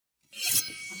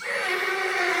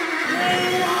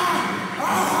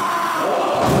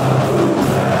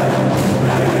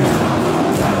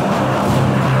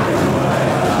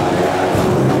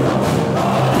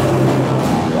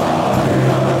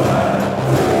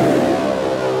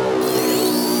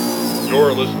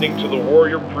You're listening to the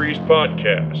Warrior Priest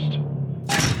Podcast.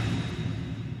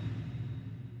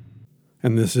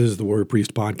 And this is the Warrior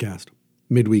Priest Podcast,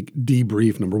 Midweek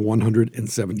Debrief number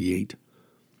 178.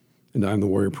 And I'm the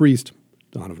Warrior Priest,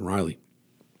 Donovan Riley.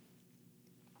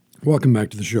 Welcome back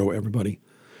to the show, everybody.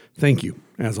 Thank you,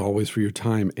 as always, for your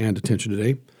time and attention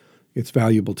today. It's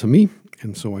valuable to me,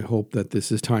 and so I hope that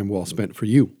this is time well spent for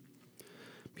you.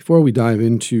 Before we dive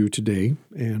into today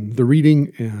and the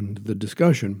reading and the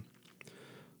discussion,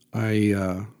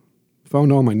 I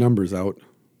found all my numbers out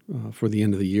for the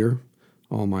end of the year,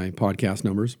 all my podcast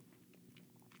numbers,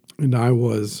 and I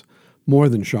was more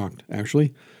than shocked,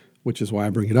 actually, which is why I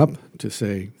bring it up to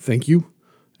say thank you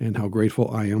and how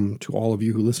grateful I am to all of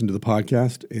you who listen to the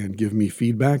podcast and give me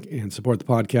feedback and support the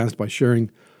podcast by sharing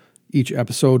each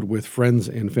episode with friends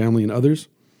and family and others.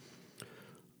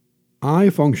 I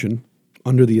function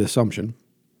under the assumption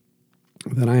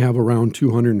that I have around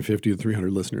 250 to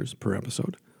 300 listeners per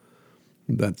episode.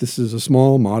 That this is a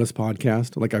small, modest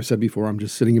podcast. Like I've said before, I'm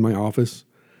just sitting in my office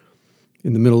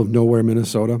in the middle of nowhere,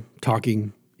 Minnesota,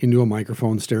 talking into a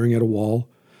microphone, staring at a wall,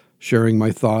 sharing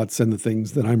my thoughts and the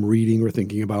things that I'm reading or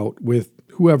thinking about with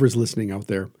whoever's listening out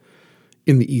there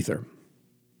in the ether.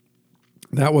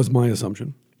 That was my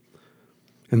assumption.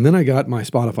 And then I got my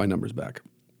Spotify numbers back.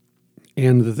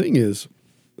 And the thing is,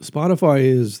 Spotify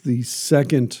is the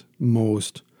second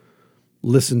most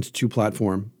listened to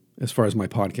platform as far as my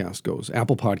podcast goes.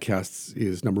 Apple Podcasts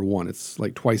is number one. It's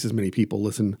like twice as many people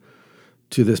listen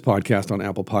to this podcast on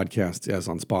Apple Podcasts as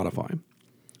on Spotify.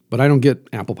 But I don't get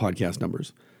Apple Podcast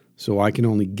numbers, so I can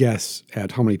only guess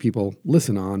at how many people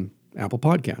listen on Apple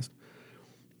Podcast,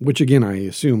 which again I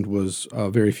assumed was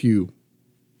very few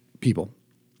people.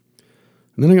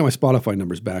 And then I got my Spotify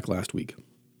numbers back last week.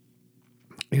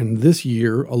 And this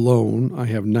year alone, I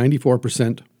have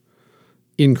 94%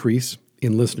 increase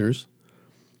in listeners.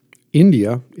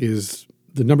 India is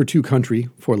the number 2 country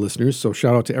for listeners, so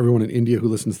shout out to everyone in India who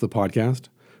listens to the podcast.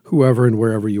 Whoever and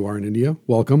wherever you are in India,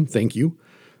 welcome, thank you.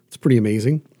 It's pretty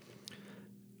amazing.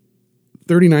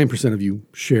 39% of you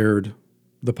shared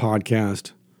the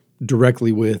podcast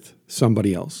directly with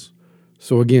somebody else.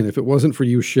 So again, if it wasn't for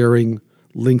you sharing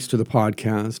links to the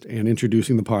podcast and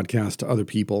introducing the podcast to other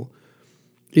people,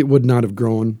 it would not have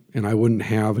grown, and I wouldn't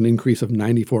have an increase of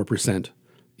 94%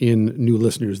 in new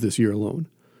listeners this year alone.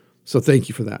 So thank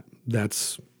you for that.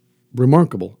 That's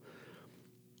remarkable.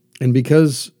 And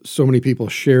because so many people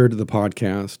shared the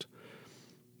podcast,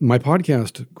 my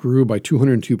podcast grew by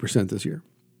 202% this year,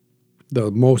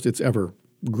 the most it's ever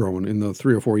grown in the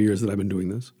 3 or 4 years that I've been doing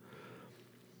this.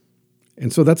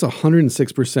 And so that's a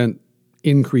 106%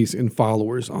 increase in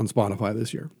followers on Spotify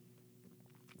this year.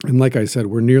 And like I said,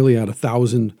 we're nearly at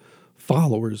 1,000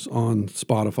 followers on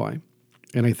Spotify.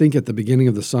 And I think at the beginning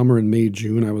of the summer in May,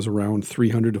 June, I was around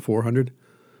 300 to 400.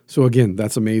 So again,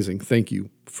 that's amazing. Thank you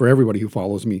for everybody who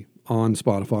follows me on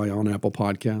Spotify, on Apple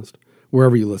Podcast,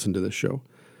 wherever you listen to this show.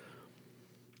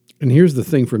 And here's the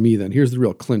thing for me then. Here's the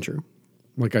real clincher.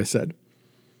 Like I said,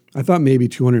 I thought maybe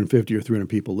 250 or 300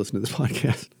 people listen to this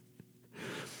podcast.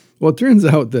 Well, it turns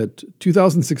out that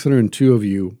 2,602 of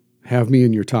you have me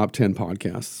in your top 10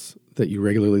 podcasts that you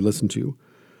regularly listen to.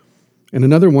 And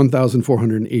another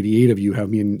 1,488 of you have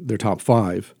me in their top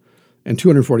 5. And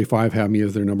 245 have me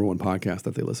as their number 1 podcast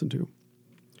that they listen to.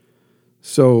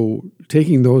 So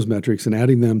taking those metrics and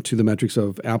adding them to the metrics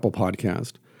of Apple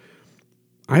Podcast,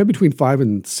 I have between 5,000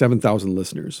 and 7,000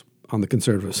 listeners on the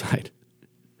conservative side.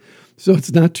 So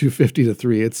it's not 250 to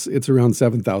 3, it's around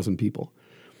 7,000 people,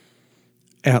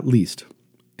 at least.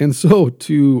 And so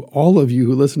to all of you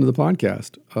who listen to the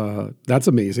podcast, that's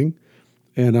amazing.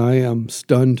 And I am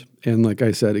stunned and, like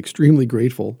I said, extremely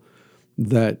grateful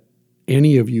that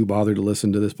any of you bother to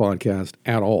listen to this podcast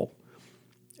at all.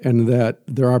 And that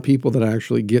there are people that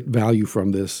actually get value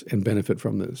from this and benefit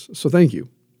from this. So thank you.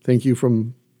 Thank you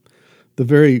from the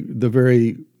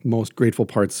very most grateful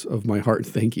parts of my heart.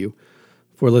 Thank you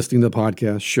for listening to the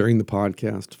podcast, sharing the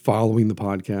podcast, following the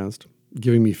podcast,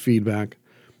 giving me feedback.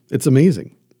 It's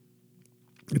amazing.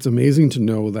 It's amazing to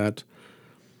know that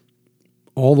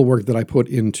all the work that I put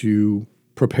into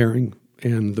preparing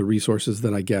and the resources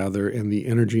that I gather and the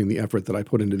energy and the effort that I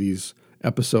put into these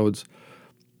episodes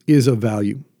is of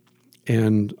value.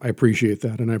 And I appreciate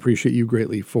that. And I appreciate you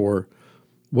greatly for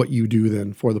what you do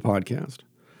then for the podcast.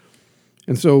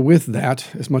 And so with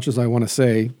that, as much as I want to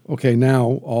say, okay,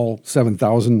 now all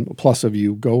 7,000 plus of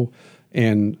you go to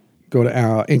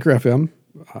Anchor FM,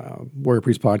 Warrior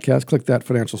Priest Podcast, click that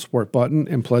financial support button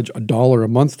and pledge $1 a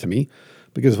month to me.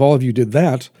 Because if all of you did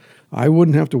that, I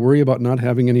wouldn't have to worry about not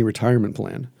having any retirement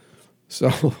plan.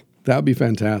 So That would be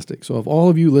fantastic. So if all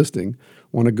of you listening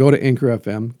want to go to Anchor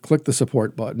FM, click the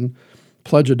support button,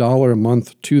 pledge $1 a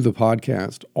month to the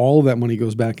podcast, all of that money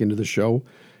goes back into the show.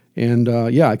 And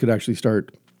I could actually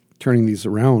start turning these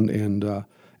around and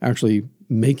actually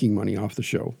making money off the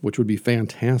show, which would be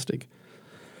fantastic.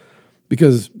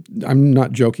 Because I'm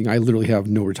not joking, I literally have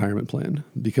no retirement plan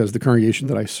because the congregation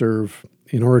that I serve,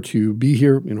 in order to be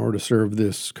here, in order to serve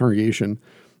this congregation,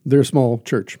 they're a small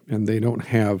church and they don't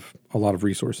have a lot of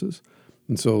resources.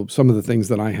 And so some of the things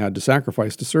that I had to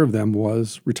sacrifice to serve them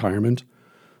was retirement.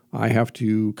 I have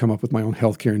to come up with my own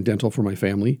health care and dental for my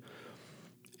family.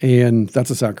 And that's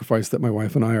a sacrifice that my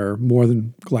wife and I are more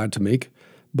than glad to make.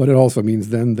 But it also means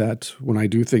then that when I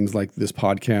do things like this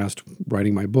podcast,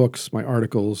 writing my books, my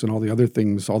articles, and all the other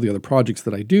things, all the other projects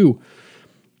that I do,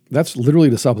 that's literally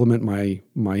to supplement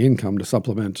my income, to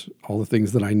supplement all the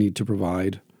things that I need to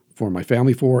provide for my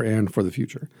family and for the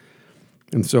future.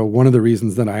 And so one of the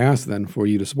reasons that I asked then for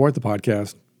you to support the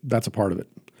podcast, that's a part of it,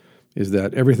 is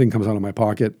that everything comes out of my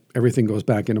pocket, everything goes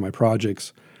back into my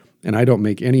projects, and I don't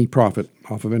make any profit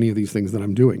off of any of these things that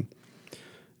I'm doing.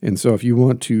 And so if you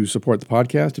want to support the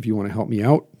podcast, if you want to help me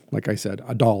out, like I said,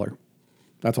 $1,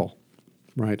 that's all,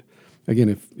 right? Again,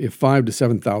 if 5,000 to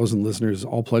 7,000 listeners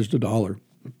all pledged $1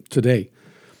 today,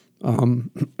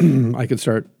 I could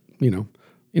start,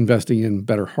 investing in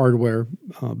better hardware,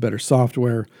 better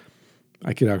software.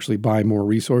 I could actually buy more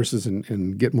resources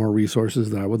and get more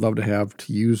resources that I would love to have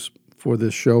to use for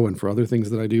this show and for other things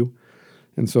that I do.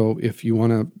 And so if you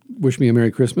want to wish me a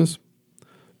Merry Christmas,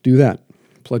 do that.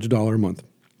 Pledge $1 a month.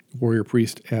 Warrior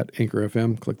Priest at Anchor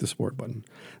FM. Click the support button.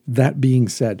 That being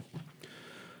said,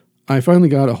 I finally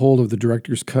got a hold of the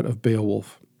director's cut of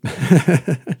Beowulf.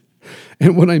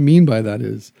 And what I mean by that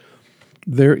is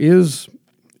there is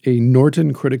a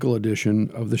Norton critical edition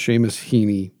of the Seamus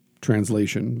Heaney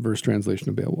verse translation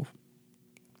of Beowulf.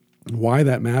 Why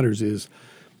that matters is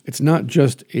it's not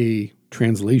just a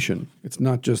translation. It's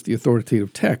not just the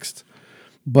authoritative text,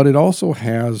 but it also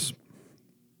has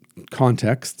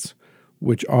contexts,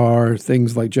 which are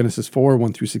things like Genesis 4,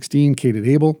 1 through 16, Cain and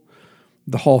Abel,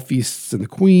 the Hall Feasts and the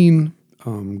Queen,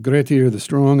 Grettir the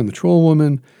Strong and the Troll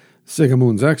Woman,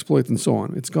 Sigamund's exploits, and so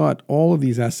on. It's got all of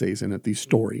these essays in it, these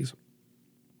stories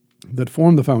that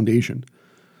form the foundation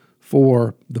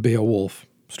for the Beowulf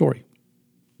story.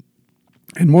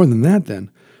 And more than that, then,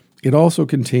 it also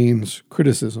contains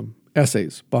criticism,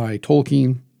 essays by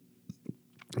Tolkien,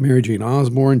 Mary Jane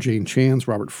Osborne, Jane Chance,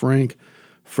 Robert Frank,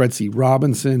 Fred C.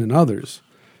 Robinson, and others,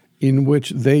 in which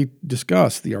they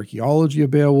discuss the archaeology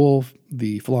of Beowulf,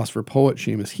 the philosopher-poet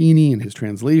Seamus Heaney and his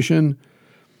translation.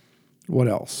 What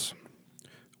else?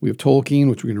 We have Tolkien,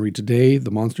 which we're going to read today,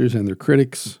 The Monsters and Their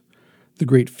Critics, The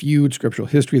Great Feud, Scriptural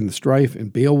History and the Strife in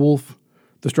Beowulf,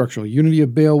 The Structural Unity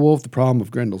of Beowulf, The Problem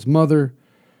of Grendel's Mother,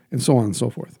 and so on and so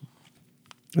forth.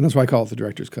 And that's why I call it the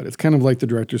director's cut. It's kind of like the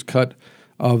director's cut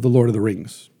of The Lord of the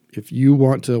Rings. If you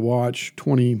want to watch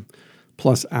 20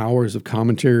 plus hours of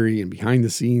commentary and behind the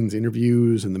scenes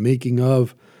interviews and the making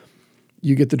of,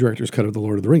 you get the director's cut of The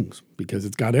Lord of the Rings because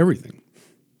it's got everything.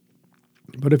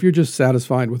 But if you're just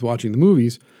satisfied with watching the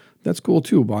movies, that's cool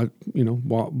too.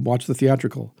 Watch the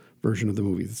theatrical version of the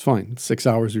movies. It's fine. It's 6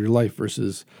 hours of your life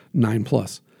versus 9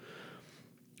 plus.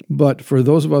 But for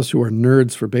those of us who are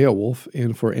nerds for Beowulf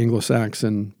and for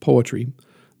Anglo-Saxon poetry,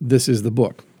 this is the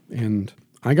book. And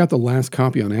I got the last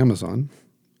copy on Amazon,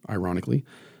 ironically,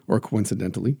 or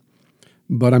coincidentally,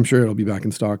 but I'm sure it'll be back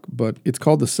in stock. But it's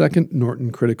called the Second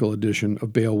Norton Critical Edition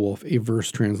of Beowulf, a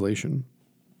verse translation,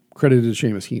 credited to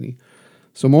Seamus Heaney.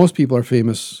 So most people are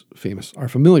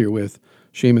familiar with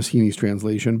Seamus Heaney's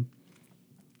translation,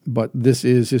 but this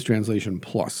is his translation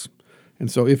plus.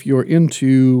 And so if you're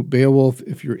into Beowulf,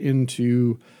 if you're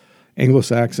into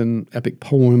Anglo-Saxon epic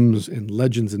poems and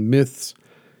legends and myths,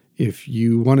 if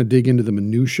you want to dig into the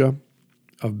minutiae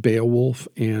of Beowulf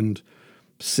and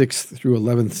 6th through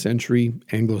 11th century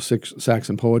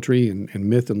Anglo-Saxon poetry and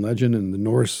myth and legend and the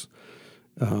Norse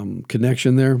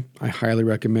connection there, I highly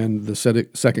recommend the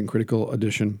second critical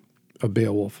edition of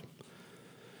Beowulf.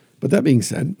 But that being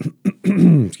said,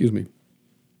 excuse me,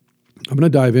 I'm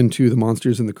going to dive into The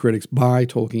Monsters and the Critics by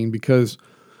Tolkien because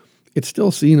it's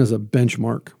still seen as a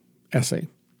benchmark essay.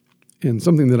 And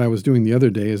something that I was doing the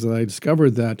other day is that I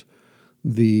discovered that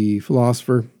the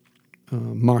philosopher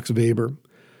Max Weber,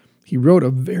 he wrote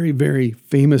a very, very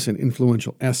famous and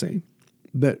influential essay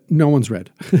that no one's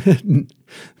read.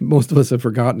 Most of us have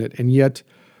forgotten it. And yet,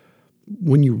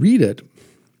 when you read it,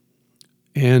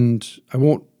 and I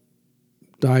won't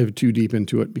dive too deep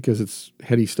into it because it's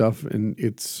heady stuff, and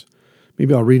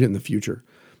maybe I'll read it in the future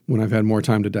when I've had more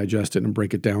time to digest it and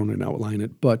break it down and outline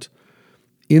it. But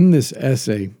in this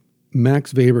essay,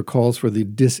 Max Weber calls for the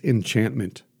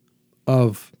disenchantment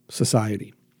of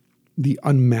society, the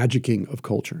unmagicking of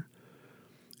culture.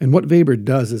 And what Weber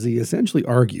does is he essentially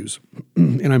argues,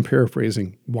 and I'm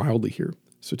paraphrasing wildly here,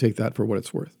 so take that for what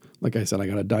it's worth. Like I said, I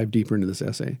got to dive deeper into this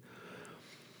essay.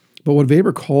 But what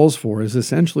Weber calls for is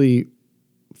essentially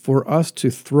for us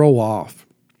to throw off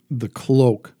the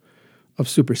cloak of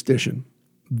superstition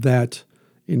that,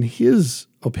 in his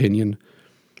opinion,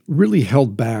 really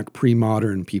held back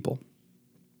pre-modern people.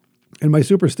 And by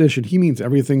superstition, he means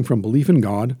everything from belief in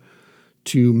God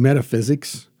to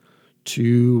metaphysics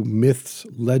to myths,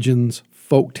 legends,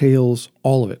 folk tales,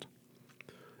 all of it.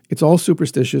 It's all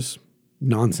superstitious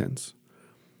nonsense.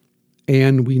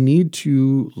 And we need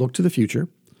to look to the future.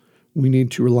 We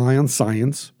need to rely on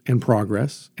science and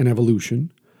progress and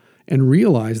evolution and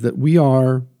realize that we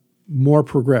are more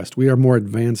progressed. We are more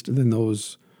advanced than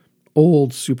those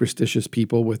old superstitious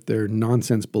people with their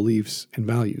nonsense beliefs and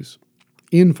values,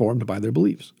 informed by their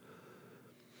beliefs.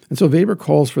 And so Weber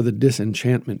calls for the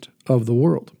disenchantment of the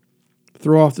world.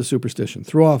 Throw off the superstition,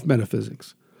 throw off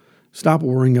metaphysics. Stop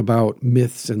worrying about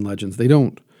myths and legends. They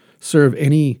don't serve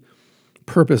any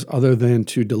purpose other than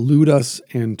to delude us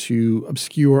and to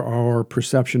obscure our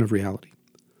perception of reality.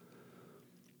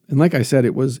 And like I said,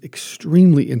 it was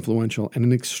extremely influential and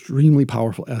an extremely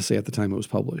powerful essay at the time it was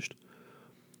published.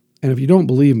 And if you don't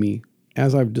believe me,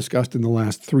 as I've discussed in the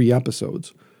last 3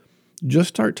 episodes, just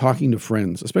start talking to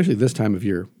friends, especially this time of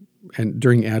year and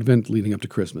during Advent leading up to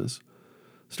Christmas.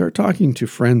 Start talking to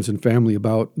friends and family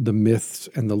about the myths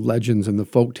and the legends and the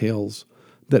folk tales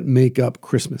that make up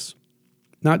Christmas.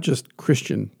 Not just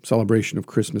Christian celebration of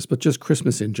Christmas, but just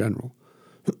Christmas in general.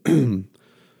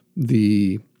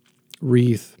 The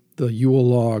wreath, the Yule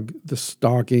log, the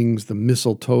stockings, the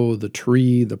mistletoe, the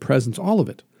tree, the presents, all of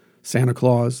it. Santa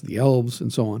Claus, the elves,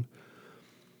 and so on.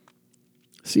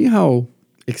 See how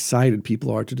excited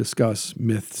people are to discuss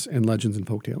myths and legends and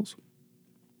folktales.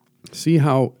 See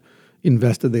how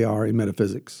invested they are in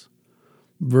metaphysics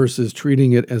versus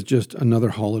treating it as just another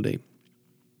holiday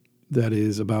that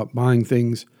is about buying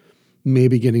things,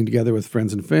 maybe getting together with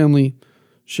friends and family,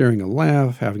 sharing a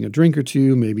laugh, having a drink or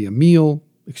two, maybe a meal,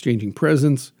 exchanging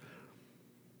presents.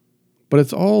 But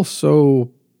it's all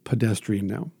so pedestrian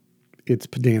now. It's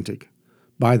pedantic,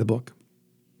 by the book.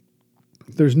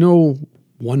 There's no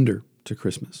wonder to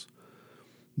Christmas.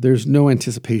 There's no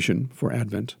anticipation for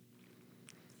Advent.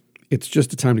 It's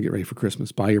just a time to get ready for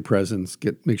Christmas. Buy your presents.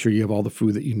 Make sure you have all the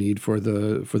food that you need for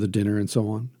the dinner and so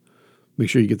on. Make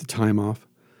sure you get the time off.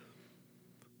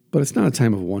 But it's not a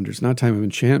time of wonder. It's not a time of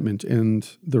enchantment. And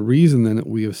the reason then that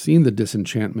we have seen the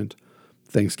disenchantment,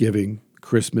 Thanksgiving,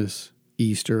 Christmas,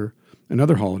 Easter, and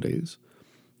other holidays,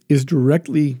 is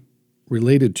directly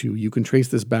related to, you can trace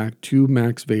this back to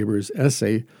Max Weber's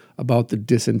essay about the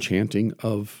disenchanting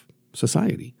of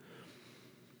society.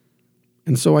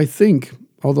 And so I think,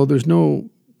 although there's no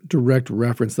direct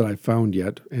reference that I've found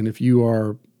yet, and if you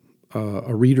are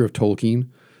a reader of Tolkien,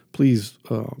 please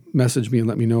message me and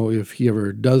let me know if he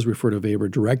ever does refer to Weber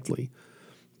directly.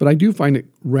 But I do find it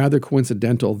rather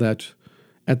coincidental that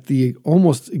at the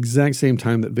almost exact same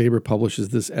time that Weber publishes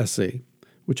this essay,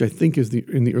 which I think is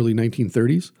in the early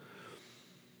 1930s,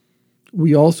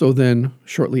 we also then,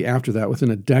 shortly after that, within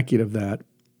a decade of that,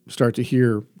 start to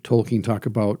hear Tolkien talk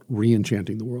about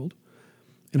re-enchanting the world.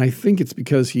 And I think it's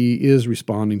because he is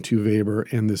responding to Weber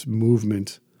and this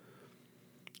movement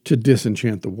to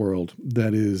disenchant the world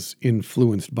that is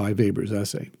influenced by Weber's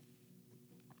essay.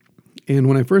 And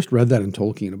when I first read that in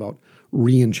Tolkien about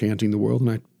re-enchanting the world, and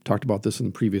I talked about this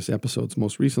in previous episodes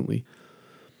most recently,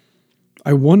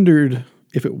 I wondered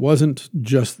if it wasn't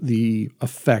just the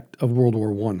effect of World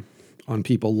War I on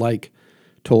people like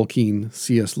Tolkien,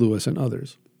 C.S. Lewis, and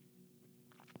others.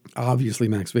 Obviously,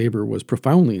 Max Weber was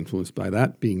profoundly influenced by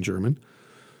that, being German.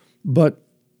 But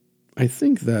I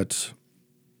think that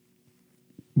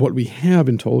what we have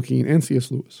in Tolkien and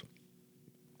C.S. Lewis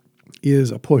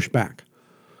is a pushback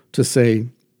to say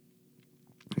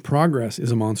progress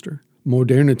is a monster.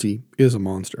 Modernity is a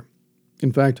monster.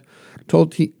 In fact,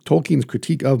 Tolkien's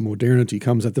critique of modernity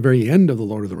comes at the very end of The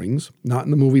Lord of the Rings, not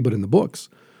in the movie, but in the books.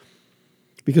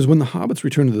 Because when the hobbits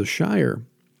return to the Shire,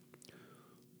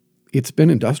 it's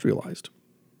been industrialized.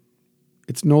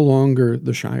 It's no longer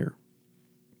the Shire.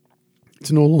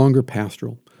 It's no longer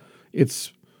pastoral.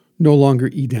 It's no longer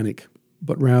Edenic,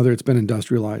 but rather it's been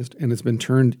industrialized and it's been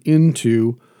turned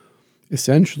into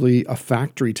essentially a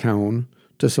factory town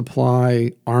to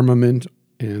supply armament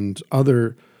and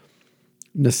other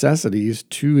necessities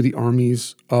to the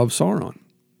armies of Sauron.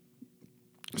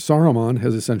 Saruman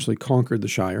has essentially conquered the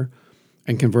Shire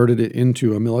and converted it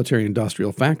into a military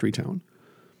industrial factory town.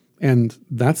 And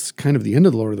that's kind of the end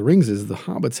of the Lord of the Rings, is the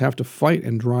hobbits have to fight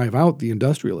and drive out the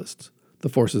industrialists, the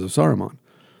forces of Saruman.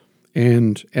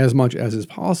 And as much as is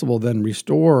possible, then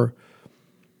restore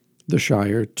the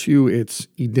Shire to its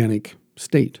Edenic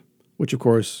state, which, of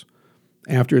course,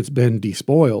 after it's been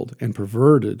despoiled and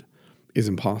perverted, is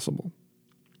impossible.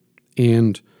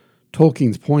 And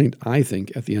Tolkien's point, I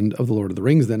think, at the end of The Lord of the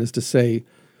Rings, then, is to say,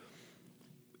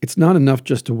 it's not enough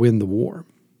just to win the war.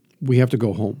 We have to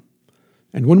go home.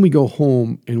 And when we go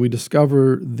home and we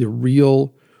discover the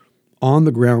real,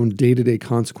 on-the-ground, day-to-day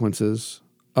consequences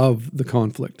of the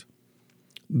conflict,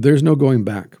 there's no going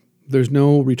back. There's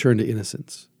no return to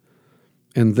innocence.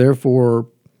 And therefore,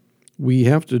 we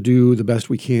have to do the best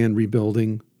we can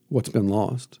rebuilding what's been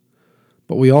lost.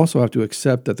 But we also have to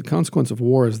accept that the consequence of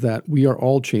war is that we are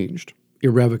all changed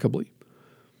irrevocably.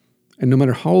 And no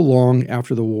matter how long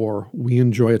after the war we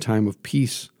enjoy a time of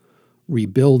peace,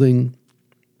 rebuilding,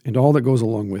 and all that goes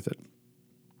along with it,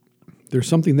 there's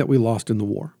something that we lost in the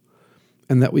war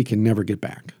and that we can never get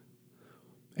back.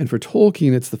 And for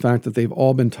Tolkien, it's the fact that they've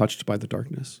all been touched by the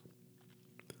darkness.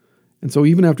 And so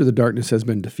even after the darkness has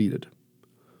been defeated,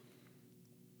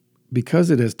 because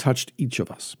it has touched each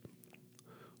of us,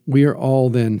 we are all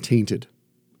then tainted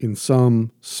in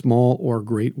some small or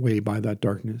great way by that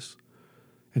darkness.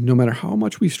 And no matter how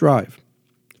much we strive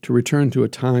to return to a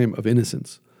time of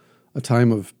innocence, a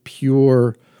time of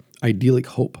pure, idyllic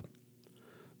hope,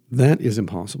 that is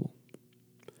impossible.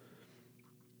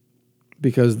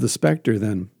 Because the specter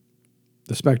then,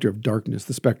 the specter of darkness,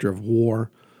 the specter of war,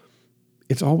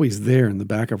 it's always there in the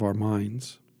back of our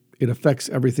minds. It affects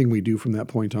everything we do from that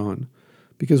point on,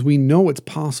 because we know it's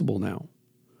possible now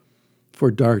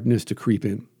for darkness to creep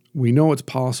in. We know it's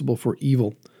possible for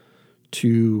evil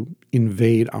to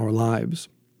invade our lives.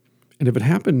 And if it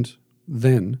happened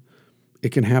then,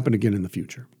 it can happen again in the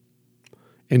future.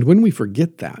 And when we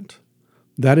forget that,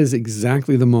 that is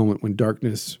exactly the moment when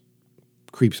darkness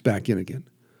creeps back in again.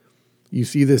 You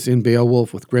see this in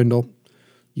Beowulf with Grendel.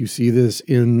 You see this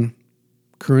in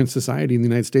current society in the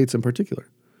United States in particular.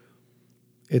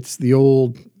 It's the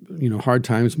old, hard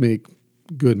times make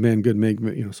good men, good make,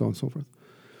 so on and so forth.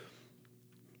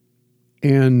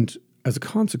 And as a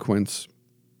consequence,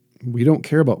 we don't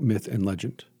care about myth and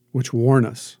legend, which warn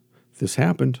us, if this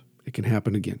happened, it can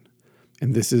happen again.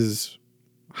 And this is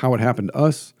how it happened to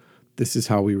us. This is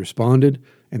how we responded.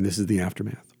 And this is the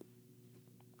aftermath.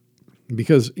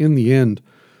 Because in the end,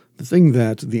 the thing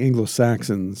that the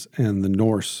Anglo-Saxons and the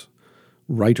Norse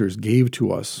writers gave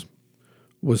to us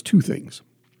was two things.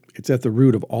 It's at the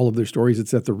root of all of their stories.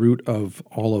 It's at the root of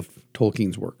all of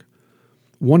Tolkien's work.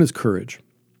 One is courage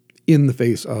in the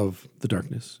face of the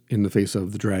darkness, in the face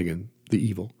of the dragon, the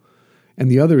evil. And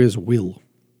the other is will.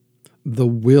 The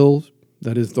will,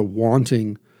 that is the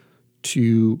wanting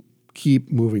to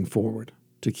keep moving forward,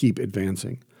 to keep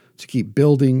advancing, to keep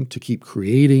building, to keep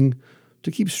creating,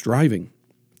 to keep striving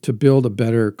to build a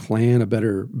better clan, a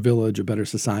better village, a better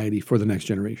society for the next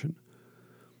generation.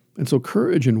 And so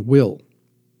courage and will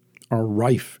are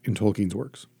rife in Tolkien's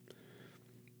works,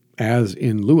 as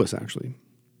in Lewis, actually,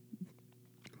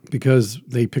 because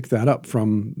they picked that up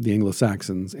from the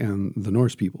Anglo-Saxons and the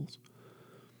Norse peoples,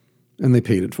 and they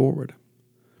paid it forward.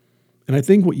 And I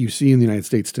think what you see in the United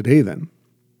States today then,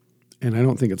 and I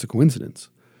don't think it's a coincidence,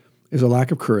 is a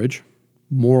lack of courage,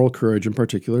 moral courage in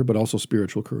particular, but also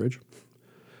spiritual courage,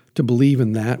 to believe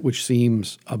in that which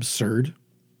seems absurd,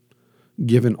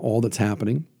 given all that's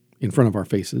happening in front of our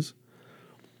faces.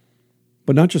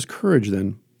 But not just courage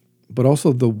then, but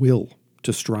also the will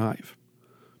to strive.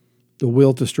 The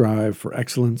will to strive for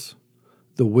excellence,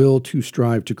 the will to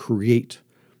strive to create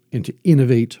and to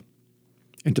innovate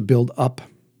and to build up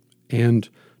and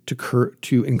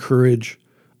to encourage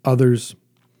others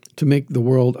to make the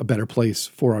world a better place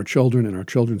for our children and our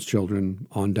children's children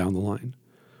on down the line.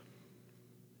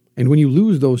 And when you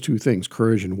lose those two things,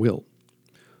 courage and will,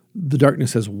 the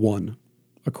darkness has won,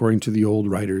 according to the old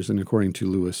writers and according to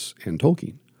Lewis and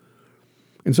Tolkien.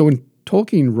 And so when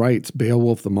Tolkien writes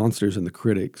Beowulf, the Monsters, and the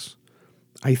Critics,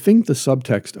 I think the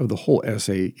subtext of the whole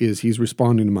essay is he's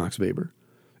responding to Max Weber.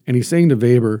 And he's saying to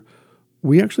Weber,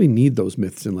 we actually need those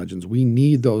myths and legends. We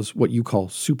need those, what you call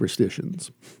superstitions,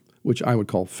 which I would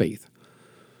call faith.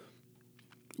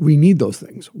 We need those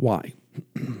things. Why?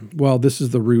 Well, this is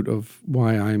the root of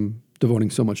why I'm devoting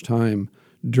so much time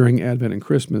during Advent and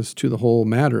Christmas to the whole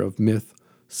matter of myth,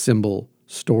 symbol,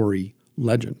 story,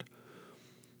 legend.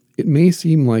 It may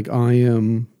seem like I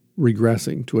am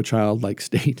regressing to a childlike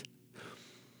state,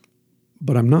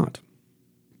 but I'm not.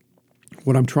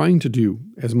 What I'm trying to do,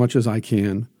 as much as I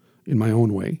can in my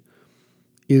own way,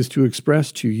 is to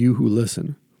express to you who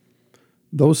listen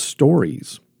those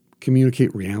stories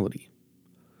communicate reality.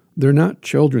 They're not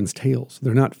children's tales.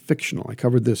 They're not fictional. I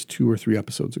covered this 2 or 3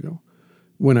 episodes ago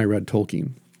when I read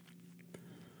Tolkien.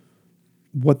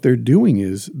 What they're doing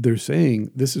is they're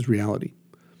saying this is reality,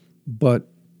 but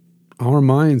our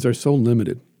minds are so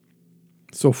limited,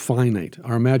 so finite,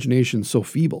 our imagination so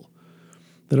feeble,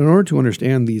 that in order to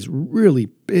understand these really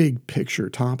big picture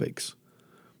topics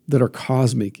that are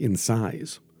cosmic in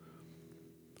size,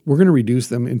 we're going to reduce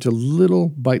them into little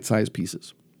bite-sized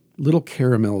pieces, little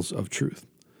caramels of truth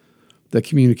that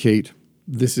communicate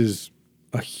this is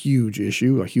a huge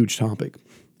issue, a huge topic.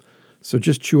 So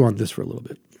just chew on this for a little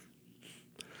bit.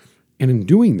 And in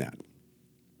doing that,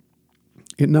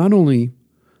 it not only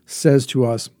says to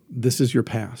us, this is your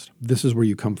past, this is where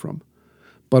you come from,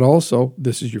 but also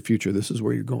this is your future, this is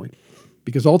where you're going.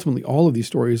 Because ultimately, all of these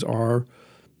stories are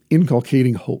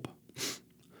inculcating hope.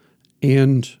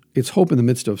 And it's hope in the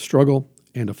midst of struggle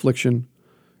and affliction.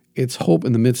 It's hope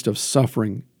in the midst of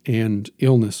suffering and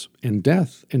illness and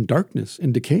death and darkness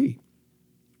and decay.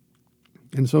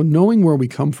 And so knowing where we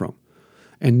come from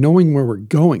and knowing where we're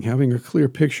going, having a clear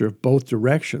picture of both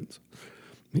directions,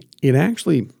 it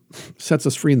actually sets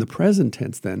us free in the present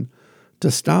tense then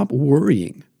to stop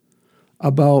worrying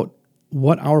about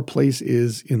what our place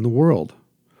is in the world.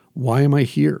 Why am I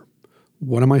here?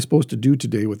 What am I supposed to do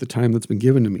today with the time that's been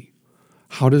given to me?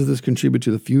 How does this contribute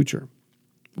to the future?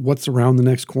 What's around the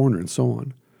next corner, and so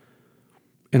on.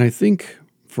 And I think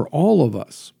for all of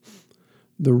us,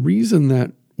 the reason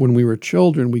that when we were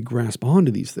children we grasp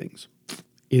onto these things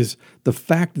is the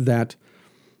fact that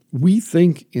we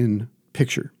think in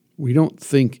picture. We don't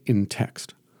think in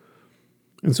text.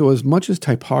 And so as much as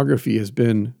typography has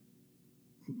been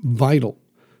vital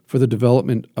for the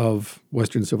development of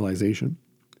Western civilization,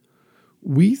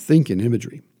 we think in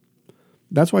imagery.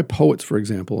 That's why poets, for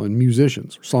example, and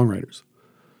musicians, or songwriters,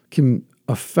 can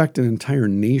affect an entire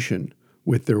nation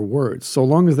with their words, so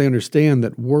long as they understand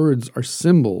that words are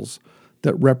symbols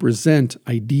that represent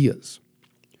ideas,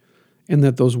 and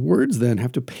that those words then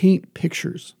have to paint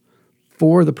pictures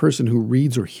for the person who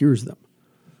reads or hears them.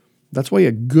 That's why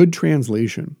a good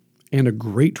translation and a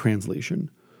great translation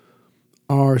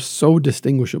are so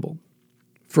distinguishable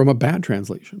from a bad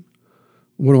translation.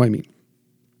 What do I mean?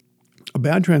 A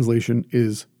bad translation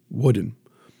is wooden.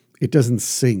 It doesn't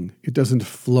sing. It doesn't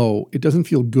flow. It doesn't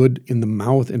feel good in the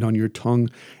mouth and on your tongue.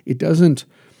 It doesn't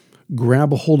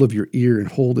grab a hold of your ear and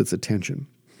hold its attention.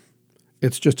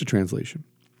 It's just a translation.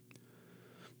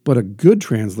 But a good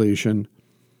translation,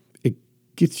 it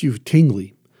gets you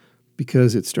tingly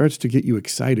because it starts to get you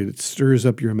excited. It stirs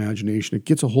up your imagination. It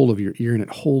gets a hold of your ear and it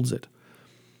holds it.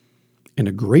 And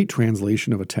a great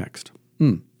translation of a text,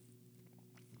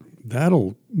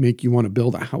 that'll make you want to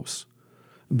build a house.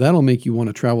 That'll make you want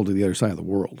to travel to the other side of the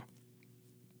world.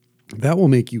 That will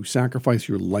make you sacrifice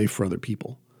your life for other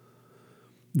people.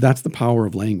 That's the power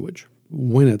of language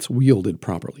when it's wielded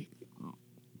properly.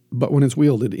 But when it's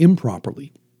wielded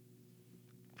improperly,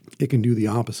 it can do the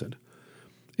opposite.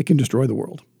 It can destroy the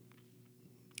world.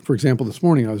 For example, this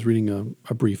morning I was reading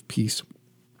a brief piece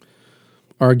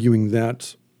arguing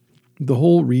that the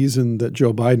whole reason that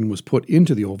Joe Biden was put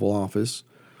into the Oval Office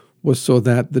was so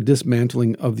that the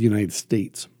dismantling of the United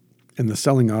States and the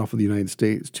selling off of the United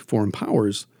States to foreign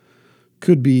powers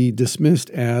could be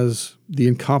dismissed as the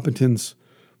incompetence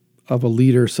of a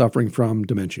leader suffering from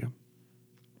dementia.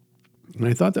 And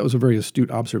I thought that was a very astute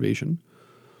observation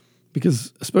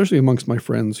because, especially amongst my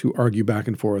friends who argue back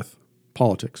and forth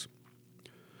politics,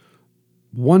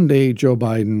 one day Joe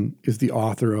Biden is the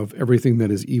author of everything that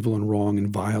is evil and wrong and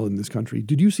vile in this country.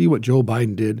 Did you see what Joe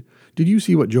Biden did? Did you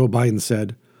see what Joe Biden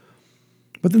said?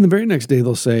 But then the very next day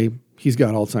they'll say, he's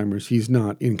got Alzheimer's, he's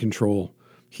not in control,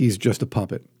 he's just a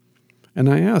puppet. And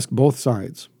I ask both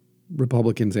sides,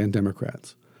 Republicans and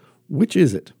Democrats, which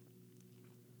is it?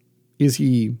 Is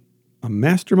he a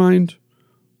mastermind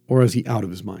or is he out of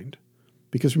his mind?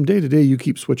 Because from day to day you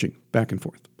keep switching back and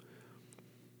forth.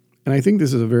 And I think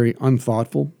this is a very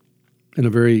unthoughtful and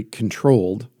a very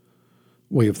controlled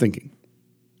way of thinking.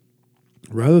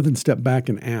 Rather than step back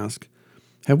and ask,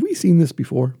 have we seen this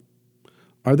before?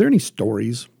 Are there any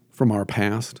stories from our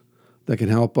past that can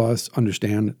help us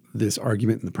understand this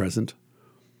argument in the present?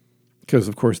 Because,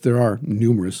 of course, there are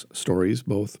numerous stories,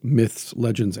 both myths,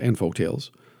 legends, and folktales,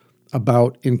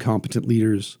 about incompetent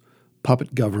leaders,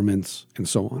 puppet governments, and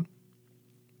so on.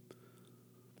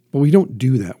 But we don't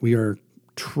do that. We are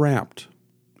trapped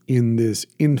in this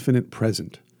infinite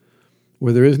present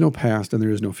where there is no past and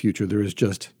there is no future. There is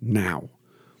just now.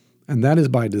 And that is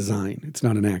by design. It's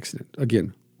not an accident.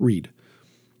 Again, read.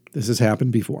 This has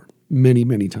happened before, many,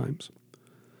 many times.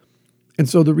 And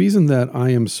so the reason that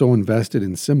I am so invested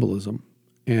in symbolism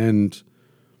and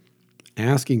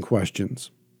asking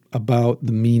questions about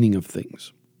the meaning of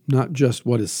things, not just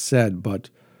what is said, but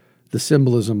the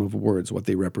symbolism of words, what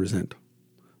they represent,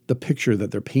 the picture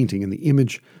that they're painting and the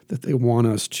image that they want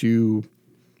us to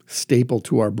staple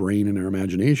to our brain and our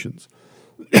imaginations.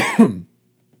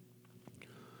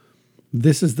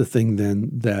 This is the thing then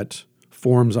that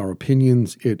forms our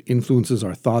opinions. It influences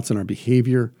our thoughts and our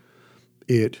behavior.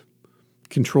 It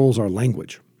controls our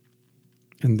language.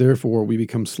 And therefore, we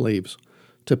become slaves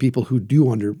to people who do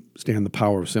understand the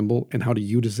power of symbol and how to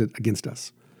use it against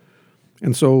us.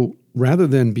 And so rather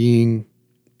than being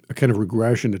a kind of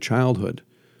regression to childhood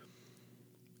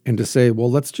and to say, well,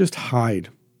 let's just hide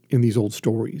in these old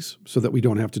stories so that we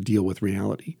don't have to deal with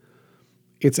reality,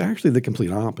 it's actually the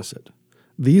complete opposite.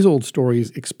 These old stories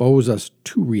expose us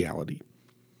to reality,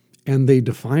 and they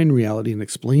define reality and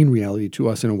explain reality to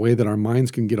us in a way that our minds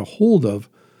can get a hold of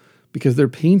because they're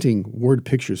painting word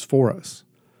pictures for us.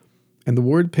 And the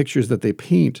word pictures that they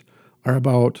paint are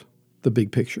about the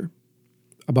big picture,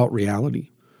 about reality,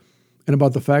 and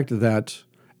about the fact that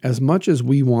as much as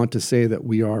we want to say that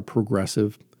we are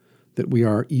progressive, that we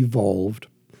are evolved,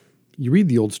 you read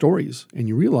the old stories and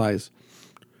you realize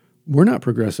we're not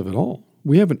progressive at all.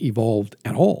 We haven't evolved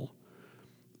at all.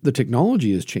 The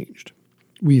technology has changed.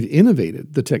 We've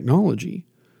innovated the technology.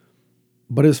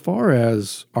 But as far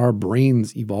as our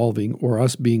brains evolving or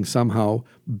us being somehow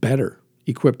better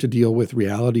equipped to deal with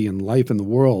reality and life in the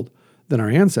world than our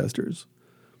ancestors,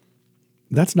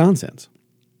 that's nonsense.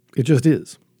 It just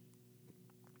is.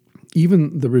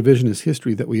 Even the revisionist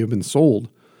history that we have been sold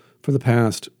for the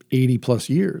past 80 plus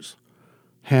years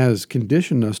has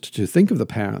conditioned us to think of the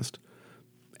past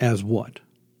as what?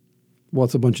 Well,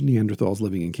 it's a bunch of Neanderthals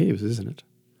living in caves, isn't it?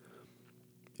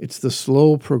 It's the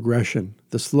slow progression,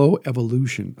 the slow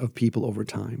evolution of people over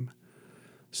time,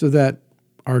 so that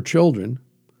our children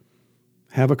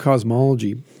have a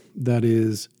cosmology that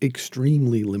is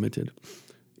extremely limited.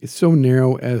 It's so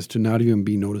narrow as to not even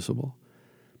be noticeable.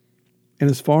 And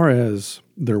as far as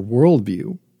their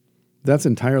worldview, that's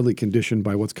entirely conditioned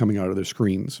by what's coming out of their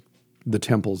screens, the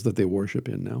temples that they worship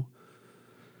in now.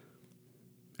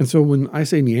 And so when I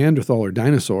say Neanderthal or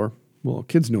dinosaur, well,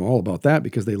 kids know all about that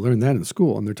because they learn that in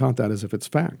school and they're taught that as if it's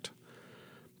fact.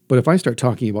 But if I start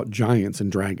talking about giants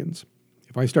and dragons,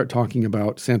 if I start talking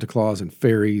about Santa Claus and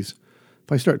fairies,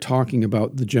 if I start talking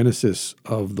about the genesis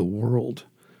of the world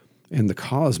and the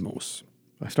cosmos,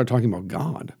 if I start talking about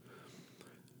God,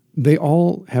 they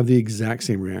all have the exact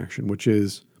same reaction, which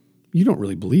is, you don't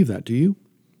really believe that, do you?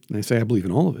 And I say, I believe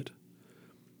in all of it.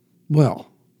 Well,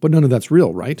 but none of that's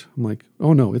real, right? I'm like,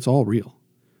 oh no, it's all real.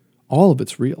 All of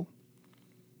it's real.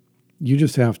 You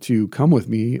just have to come with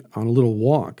me on a little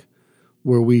walk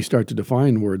where we start to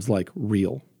define words like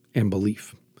real and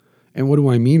belief. And what do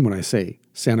I mean when I say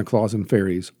Santa Claus and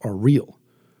fairies are real?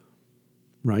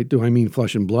 Right? Do I mean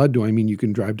flesh and blood? Do I mean you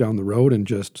can drive down the road and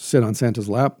just sit on Santa's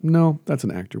lap? No, that's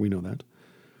an actor. We know that.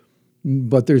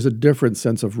 But there's a different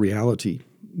sense of reality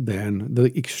than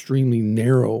the extremely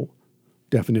narrow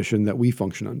definition that we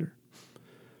function under.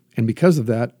 And because of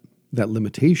that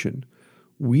limitation,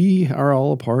 we are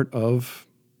all a part of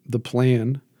the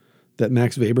plan that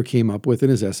Max Weber came up with in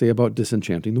his essay about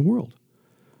disenchanting the world.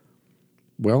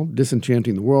 Well,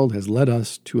 disenchanting the world has led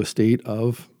us to a state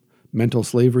of mental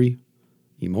slavery,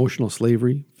 emotional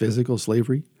slavery, physical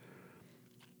slavery.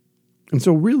 And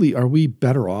so really, are we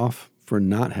better off for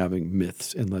not having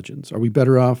myths and legends? Are we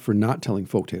better off for not telling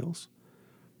folktales?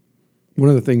 One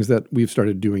of the things that we've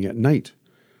started doing at night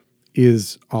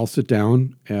is I'll sit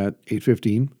down at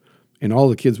 8:15 and all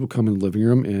the kids will come in the living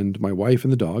room and my wife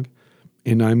and the dog,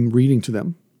 and I'm reading to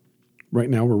them. Right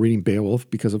now we're reading Beowulf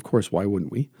because, of course, why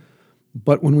wouldn't we?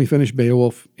 But when we finish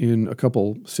Beowulf in a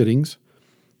couple sittings,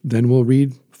 then we'll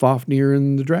read Fafnir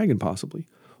and the Dragon possibly.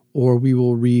 Or we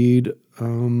will read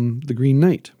The Green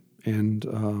Knight and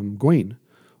Gawain,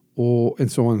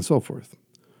 and so on and so forth.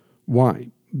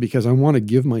 Why? Because I want to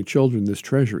give my children this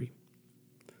treasury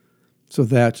so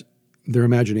that their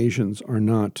imaginations are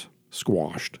not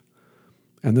squashed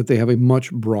and that they have a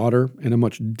much broader and a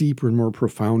much deeper and more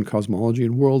profound cosmology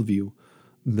and worldview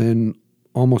than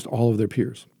almost all of their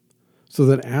peers. So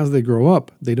that as they grow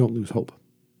up, they don't lose hope.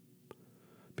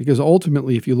 Because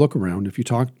ultimately, if you look around, if you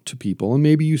talk to people, and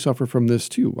maybe you suffer from this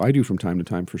too, I do from time to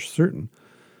time for certain,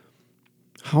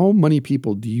 how many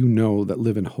people do you know that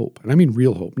live in hope? And I mean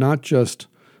real hope, not just,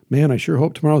 man, I sure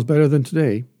hope tomorrow's better than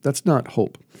today. That's not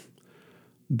hope.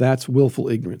 That's willful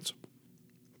ignorance.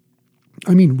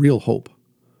 I mean real hope.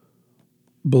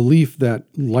 Belief that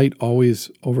light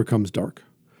always overcomes dark,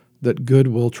 that good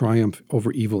will triumph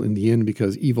over evil in the end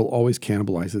because evil always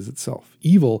cannibalizes itself.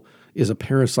 Evil is a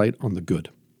parasite on the good.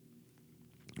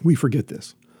 We forget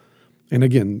this. And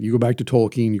again, you go back to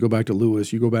Tolkien, you go back to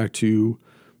Lewis, you go back to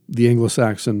the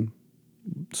Anglo-Saxon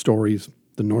stories,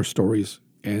 the Norse stories,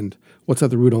 and what's at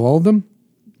the root of all of them?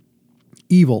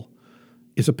 Evil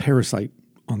is a parasite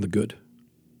on the good.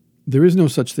 There is no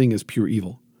such thing as pure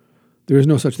evil. There is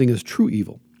no such thing as true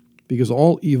evil, because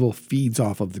all evil feeds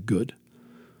off of the good.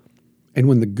 And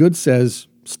when the good says,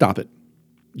 stop it,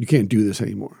 you can't do this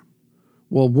anymore.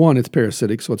 Well, one, it's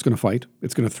parasitic, so it's going to fight.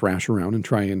 It's going to thrash around and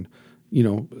try and,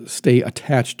 stay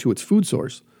attached to its food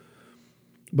source.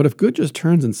 But if good just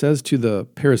turns and says to the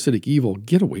parasitic evil,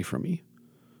 get away from me.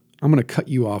 I'm going to cut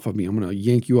you off of me. I'm going to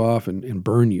yank you off and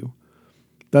burn you.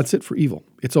 That's it for evil.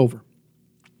 It's over.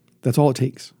 That's all it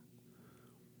takes.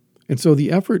 And so the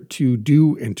effort to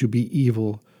do and to be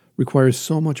evil requires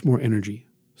so much more energy,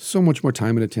 so much more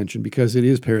time and attention, because it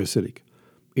is parasitic.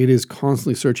 It is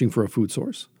constantly searching for a food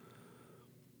source.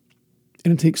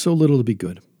 And it takes so little to be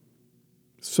good.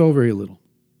 So very little.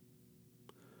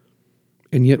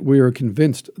 And yet we are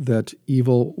convinced that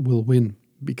evil will win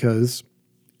because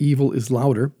evil is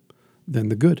louder than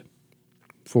the good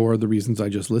for the reasons I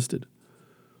just listed.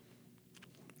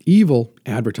 Evil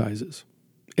advertises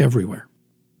everywhere.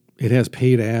 It has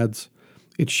paid ads.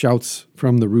 It shouts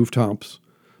from the rooftops,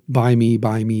 buy me,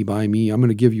 buy me, buy me. I'm going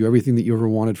to give you everything that you ever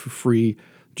wanted for free.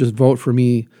 Just vote for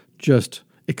me. Just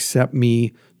accept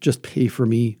me. Just pay for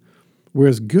me.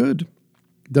 Whereas good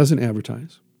doesn't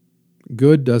advertise.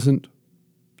 Good doesn't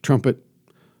trumpet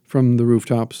from the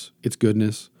rooftops its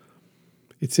goodness.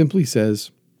 It simply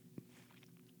says,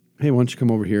 hey, why don't you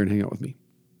come over here and hang out with me?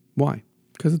 Why?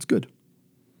 Because it's good.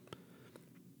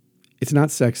 It's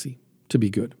not sexy to be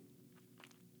good.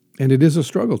 And it is a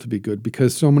struggle to be good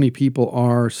because so many people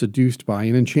are seduced by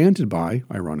and enchanted by,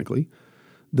 ironically,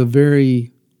 the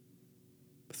very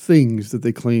things that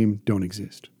they claim don't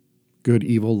exist. Good,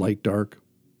 evil, light, dark,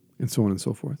 and so on and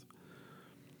so forth.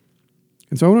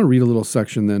 And so I want to read a little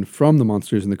section then from The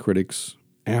Monsters and the Critics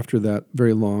after that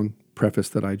very long preface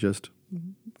that I just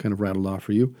kind of rattled off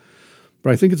for you.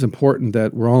 But I think it's important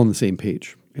that we're all on the same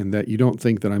page and that you don't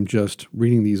think that I'm just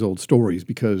reading these old stories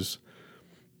because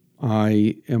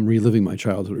I am reliving my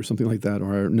childhood or something like that,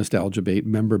 or nostalgia bait,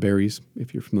 member berries,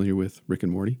 if you're familiar with Rick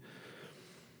and Morty.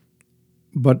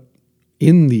 But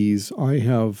in these, I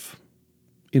have,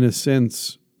 in a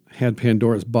sense, had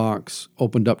Pandora's box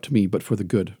opened up to me, but for the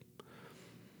good.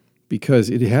 Because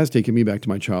it has taken me back to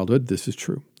my childhood. This is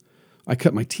true. I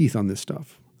cut my teeth on this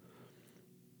stuff.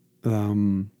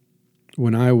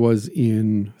 When I was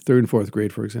in 3rd and 4th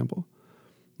grade, for example,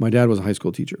 my dad was a high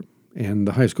school teacher. And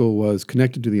the high school was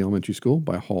connected to the elementary school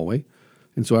by a hallway.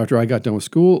 And so after I got done with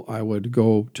school, I would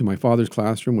go to my father's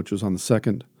classroom, which was on the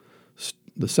second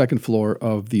floor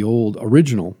of the old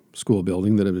original school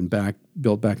building that had been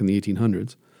built back in the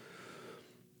 1800s.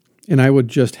 And I would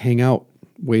just hang out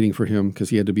waiting for him because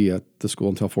he had to be at the school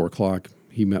until 4 o'clock.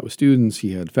 He met with students,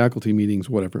 he had faculty meetings,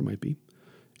 whatever it might be.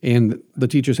 And the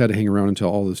teachers had to hang around until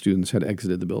all the students had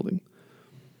exited the building.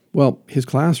 Well, his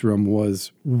classroom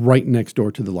was right next door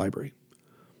to the library.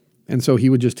 And so he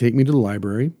would just take me to the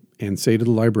library and say to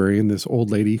the librarian, this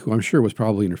old lady, who I'm sure was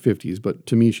probably in her 50s, but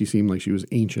to me she seemed like she was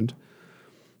ancient.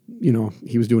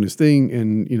 He was doing his thing,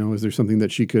 and, is there something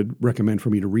that she could recommend for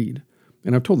me to read?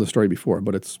 And I've told this story before,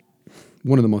 but it's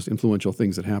one of the most influential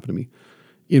things that happened to me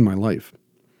in my life.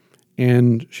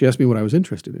 And she asked me what I was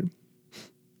interested in.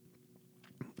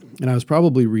 And I was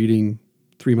probably reading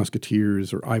Three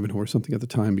Musketeers or Ivanhoe or something at the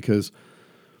time because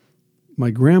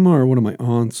my grandma or one of my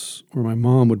aunts or my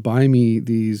mom would buy me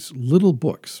these little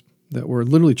books that were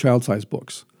literally child-sized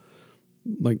books,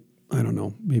 like, I don't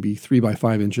know, maybe 3 by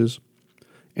 5 inches.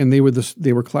 And they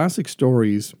were classic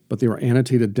stories, but they were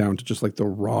annotated down to just like the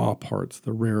raw parts,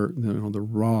 the rare, the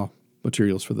raw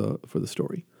materials for the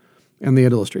story. And they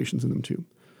had illustrations in them too.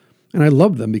 And I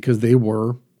loved them because they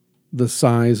were the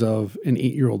size of an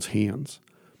 8-year-old's hands.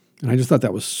 And I just thought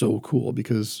that was so cool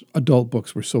because adult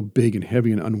books were so big and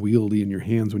heavy and unwieldy in your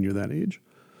hands when you're that age.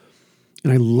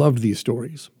 And I loved these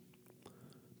stories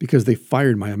because they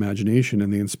fired my imagination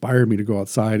and they inspired me to go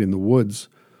outside in the woods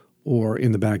or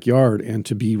in the backyard and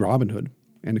to be Robin Hood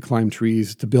and to climb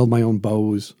trees, to build my own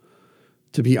bows,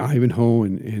 to be Ivanhoe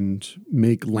and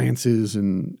make lances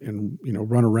and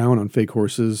run around on fake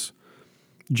horses,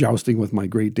 jousting with my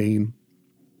Great Dane,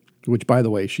 which, by the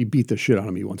way, she beat the shit out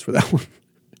of me once for that one.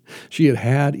 She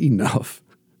had enough.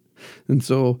 And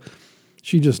so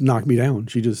she just knocked me down.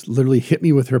 She just literally hit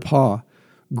me with her paw,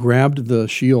 grabbed the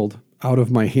shield out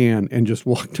of my hand, and just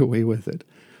walked away with it.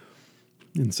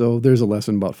 And so there's a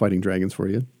lesson about fighting dragons for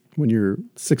you. When you're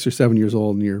 6 or 7 years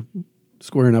old and you're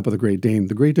squaring up with a Great Dane,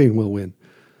 the Great Dane will win.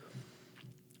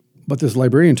 But this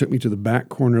librarian took me to the back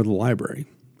corner of the library,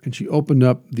 and she opened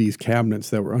up these cabinets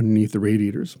that were underneath the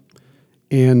radiators.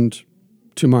 And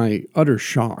to my utter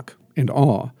shock and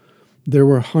awe, there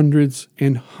were hundreds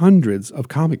and hundreds of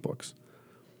comic books.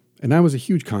 And I was a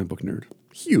huge comic book nerd.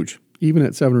 Huge. Even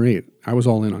at 7 or 8, I was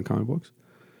all in on comic books.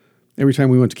 Every time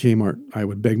we went to Kmart, I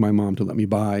would beg my mom to let me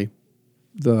buy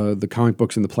the comic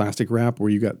books in the plastic wrap where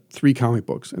you got 3 comic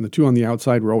books. And the 2 on the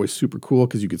outside were always super cool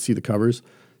because you could see the covers.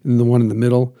 And the one in the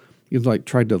middle, you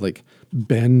tried to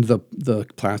bend the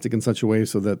plastic in such a way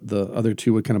so that the other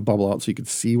 2 would kind of bubble out so you could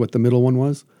see what the middle one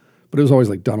was. But it was always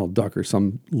like Donald Duck or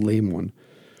some lame one.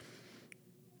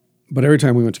 But every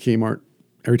time we went to Kmart,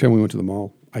 every time we went to the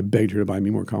mall, I begged her to buy me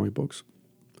more comic books.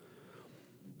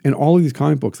 And all of these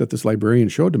comic books that this librarian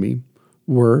showed to me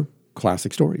were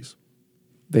classic stories.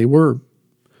 They were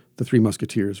The Three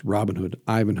Musketeers, Robin Hood,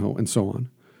 Ivanhoe, and so on.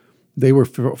 They were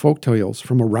folk tales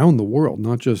from around the world,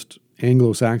 not just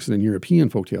Anglo-Saxon and European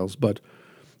folk tales, but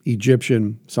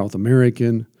Egyptian, South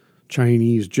American,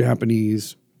 Chinese,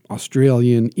 Japanese,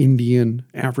 Australian, Indian,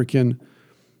 African.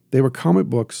 They were comic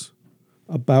books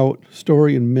about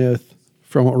story and myth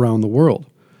from around the world.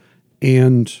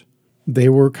 And they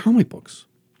were comic books.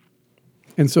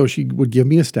 And so she would give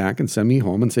me a stack and send me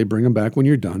home and say, bring them back when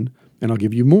you're done, and I'll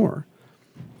give you more.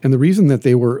 And the reason that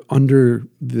they were under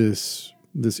this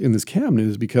in this cabinet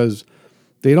is because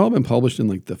they'd all been published in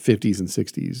like the 50s and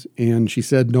 60s. And she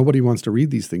said, nobody wants to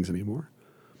read these things anymore.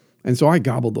 And so I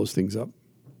gobbled those things up.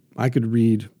 I could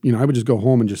read, I would just go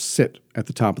home and just sit at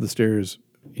the top of the stairs,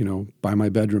 by my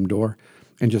bedroom door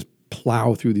and just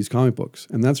plow through these comic books.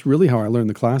 And that's really how I learned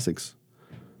the classics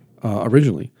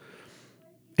originally.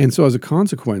 And so as a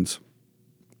consequence,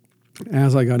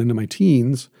 as I got into my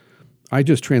teens, I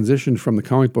just transitioned from the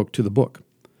comic book to the book.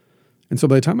 And so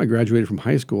by the time I graduated from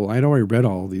high school, I'd already read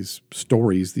all these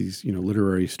stories, these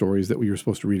literary stories that we were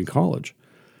supposed to read in college.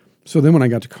 So then when I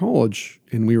got to college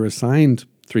and we were assigned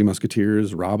Three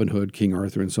Musketeers, Robin Hood, King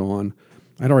Arthur, and so on,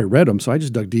 I'd already read them. So I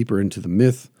just dug deeper into the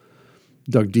myth,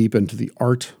 dug deep into the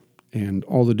art and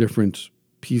all the different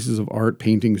pieces of art,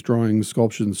 paintings, drawings,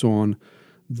 sculptures, and so on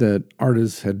that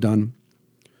artists had done.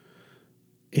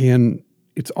 And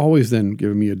it's always then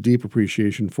given me a deep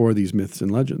appreciation for these myths and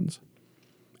legends.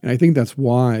 And I think that's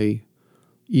why,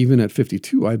 even at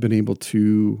 52, I've been able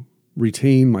to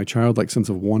retain my childlike sense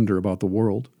of wonder about the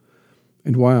world,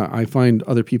 and why I find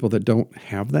other people that don't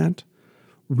have that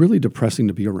really depressing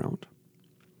to be around,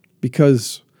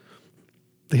 because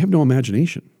they have no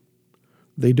imagination.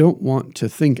 They don't want to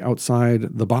think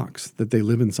outside the box that they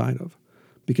live inside of,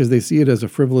 because they see it as a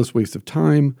frivolous waste of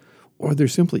time, or they're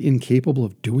simply incapable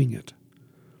of doing it.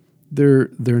 They're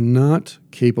not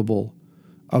capable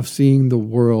of seeing the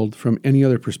world from any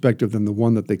other perspective than the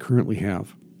one that they currently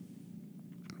have.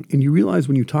 And you realize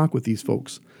when you talk with these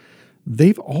folks,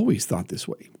 they've always thought this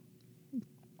way,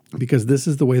 because this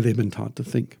is the way they've been taught to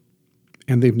think,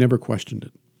 and they've never questioned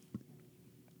it.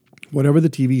 Whatever the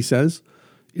TV says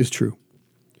is true.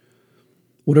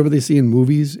 Whatever they see in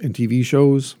movies and TV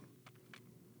shows,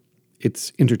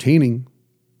 it's entertaining,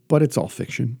 but it's all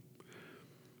fiction.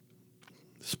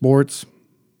 Sports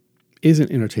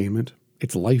isn't entertainment,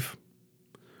 it's life.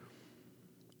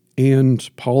 And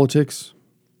politics,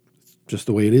 just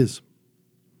the way it is.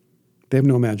 They have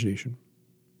no imagination,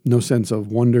 no sense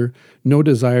of wonder, no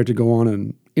desire to go on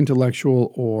an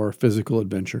intellectual or physical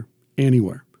adventure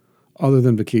anywhere other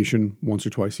than vacation once or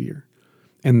twice a year.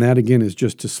 And that, again, is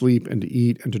just to sleep and to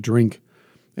eat and to drink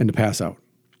and to pass out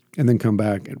and then come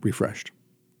back and refreshed.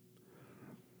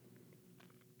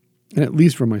 And at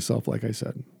least for myself, like I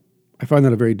said, I find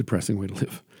that a very depressing way to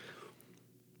live.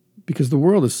 Because the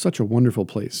world is such a wonderful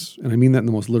place, and I mean that in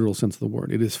the most literal sense of the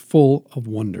word. It is full of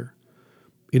wonder.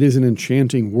 It is an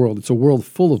enchanting world. It's a world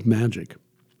full of magic.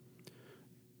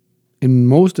 And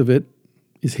most of it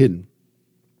is hidden,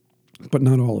 but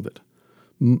not all of it.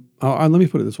 Let me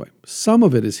put it this way. Some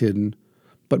of it is hidden,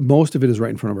 but most of it is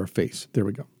right in front of our face. There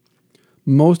we go.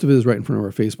 Most of it is right in front of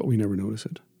our face, but we never notice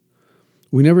it.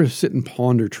 We never sit and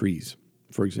ponder trees,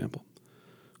 for example.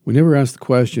 We never ask the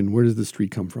question, where does this tree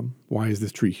come from? Why is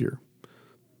this tree here?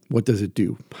 What does it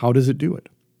do? How does it do it?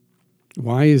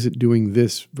 Why is it doing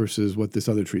this versus what this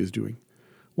other tree is doing?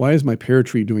 Why is my pear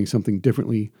tree doing something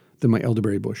differently than my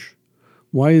elderberry bush?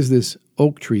 Why is this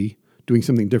oak tree doing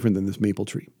something different than this maple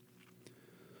tree?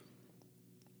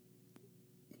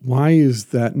 Why is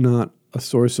that not a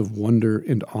source of wonder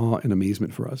and awe and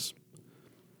amazement for us?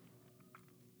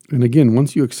 And again,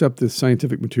 once you accept this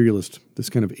scientific materialist, this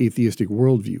kind of atheistic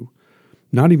worldview,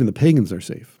 not even the pagans are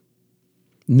safe.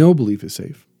 No belief is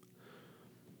safe,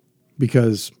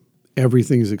 because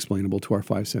everything is explainable to our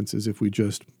 5 senses if we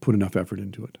just put enough effort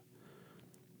into it.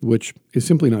 which is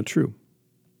simply not true.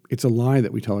 It's a lie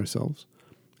that we tell ourselves.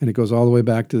 And it goes all the way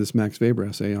back to this Max Weber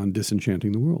essay on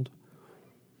disenchanting the world.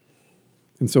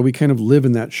 And so we kind of live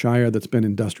in that Shire that's been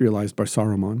industrialized by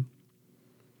Saruman.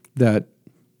 That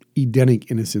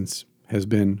Edenic innocence has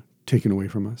been taken away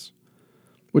from us,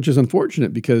 which is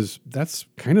unfortunate because that's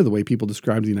kind of the way people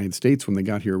described the United States when they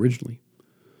got here originally.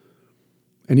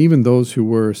 And even those who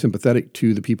were sympathetic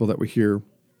to the people that were here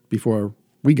before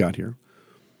we got here,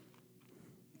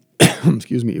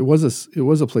 excuse me, it was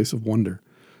a place of wonder,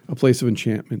 a place of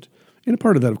enchantment. And a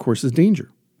part of that, of course, is danger.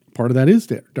 Part of that is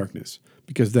darkness,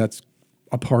 because that's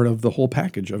a part of the whole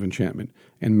package of enchantment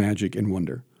and magic and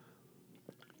wonder.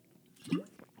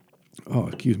 Oh,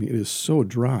 excuse me, it is so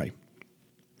dry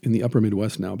in the upper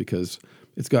Midwest now because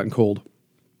it's gotten cold.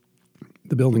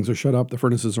 The buildings are shut up, the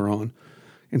furnaces are on,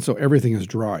 and so everything is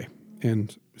dry.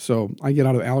 And so I get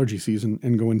out of allergy season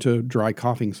and go into dry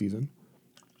coughing season.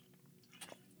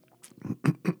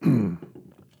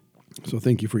 So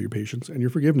thank you for your patience and your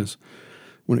forgiveness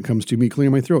when it comes to me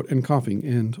clearing my throat and coughing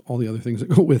and all the other things that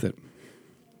go with it.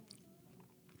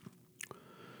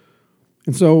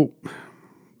 And so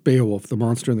Beowulf, the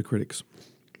Monster and the Critics.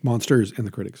 Monsters and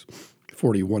the Critics.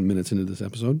 41 minutes into this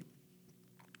episode.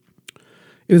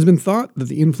 It has been thought that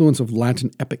the influence of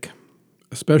Latin epic,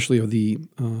 especially of the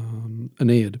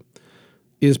Aeneid,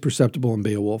 is perceptible in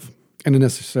Beowulf and a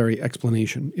necessary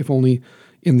explanation, if only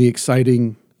in the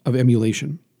exciting of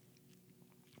emulation,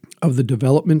 of the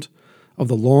development of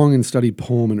the long and studied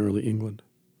poem in early England.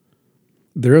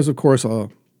 There is, of course, a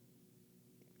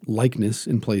likeness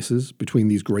in places between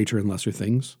these greater and lesser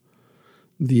things.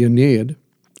 The Aeneid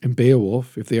and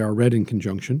Beowulf, if they are read in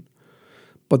conjunction,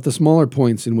 but the smaller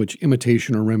points in which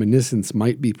imitation or reminiscence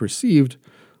might be perceived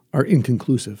are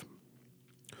inconclusive,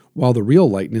 while the real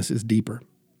likeness is deeper,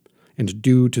 and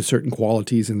due to certain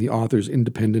qualities in the authors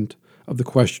independent of the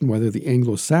question whether the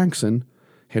Anglo-Saxon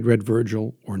had read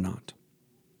Virgil or not.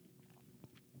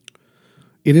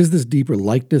 It is this deeper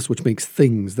likeness which makes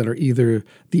things that are either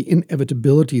the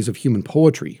inevitabilities of human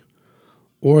poetry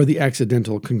or the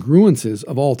accidental congruences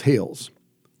of all tales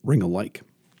ring alike.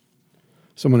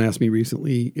 Someone asked me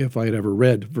recently if I had ever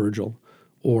read Virgil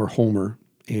or Homer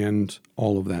and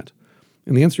all of that.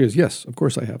 And the answer is yes, of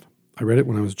course I have. I read it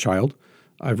when I was a child.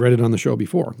 I've read it on the show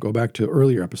before. Go back to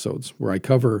earlier episodes where I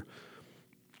cover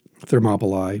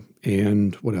Thermopylae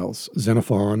and what else?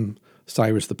 Xenophon,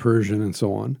 Cyrus the Persian, and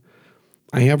so on.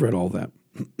 I have read all that.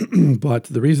 But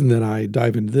the reason that I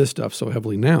dive into this stuff so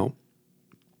heavily now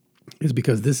is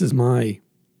because this is my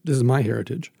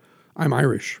heritage. I'm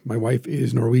Irish. My wife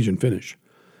is Norwegian Finnish.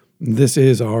 This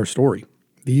is our story.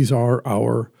 These are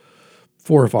our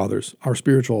forefathers, our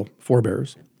spiritual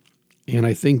forebears. And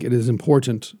I think it is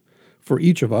important for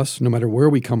each of us, no matter where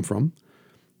we come from,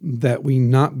 that we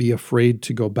not be afraid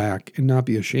to go back and not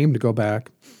be ashamed to go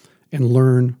back and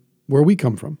learn where we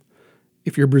come from.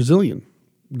 If you're Brazilian,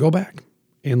 go back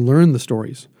and learn the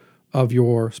stories of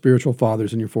your spiritual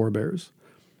fathers and your forebears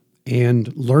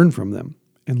and learn from them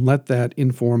and let that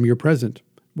inform your present.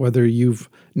 Whether you've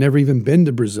never even been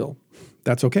to Brazil,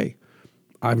 that's okay.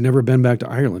 I've never been back to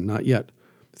Ireland, not yet.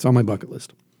 It's on my bucket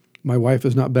list. My wife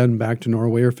has not been back to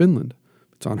Norway or Finland.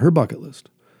 It's on her bucket list.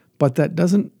 But that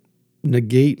doesn't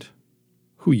negate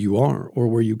who you are or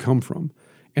where you come from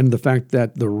and the fact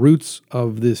that the roots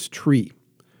of this tree,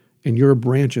 and you're a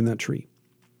branch in that tree.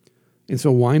 And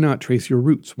so why not trace your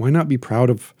roots? Why not be proud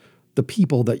of the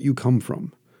people that you come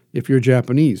from? If you're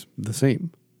Japanese, the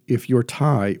same. If you're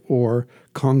Thai or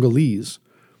Congolese,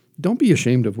 don't be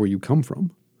ashamed of where you come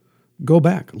from. Go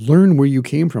back, learn where you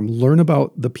came from, learn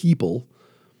about the people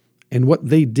and what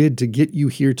they did to get you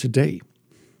here today.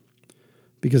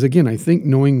 Because again, I think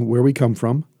knowing where we come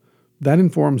from, that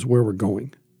informs where we're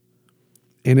going.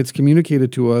 And it's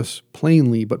communicated to us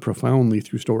plainly but profoundly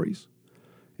through stories.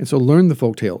 And so learn the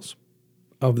folk tales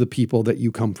of the people that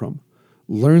you come from.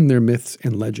 Learn their myths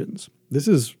and legends. This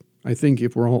is, I think,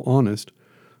 if we're all honest,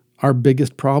 our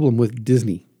biggest problem with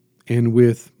Disney and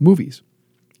with movies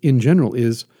in general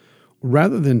is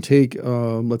rather than take,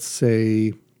 let's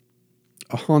say,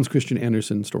 a Hans Christian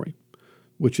Andersen story,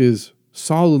 which is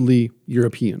solidly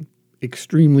European,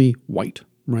 extremely white,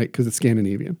 right? Because it's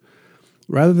Scandinavian.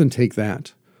 Rather than take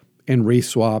that and race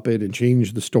swap it and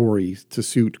change the story to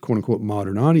suit quote unquote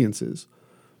modern audiences,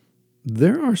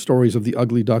 there are stories of the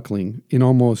ugly duckling in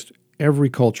almost every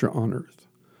culture on earth.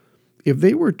 If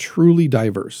they were truly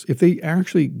diverse, if they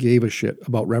actually gave a shit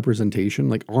about representation,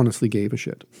 like honestly gave a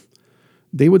shit,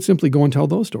 they would simply go and tell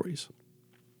those stories.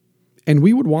 And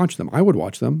we would watch them. I would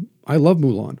watch them. I love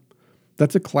Mulan.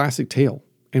 That's a classic tale,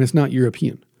 and it's not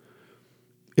European.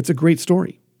 It's a great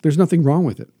story. There's nothing wrong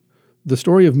with it. The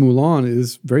story of Mulan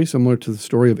is very similar to the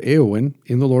story of Éowyn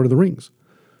in The Lord of the Rings.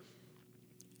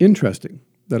 Interesting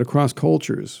that across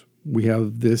cultures, we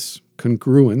have this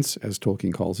congruence, as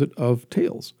Tolkien calls it, of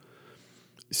tales.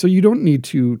 So you don't need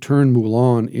to turn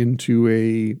Mulan into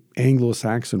a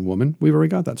Anglo-Saxon woman. We've already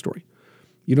got that story.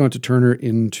 You don't have to turn her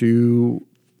into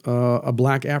a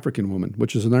black African woman,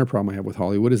 which is another problem I have with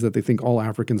Hollywood, is that they think all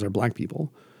Africans are black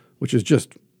people, which is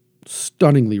just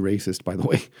stunningly racist, by the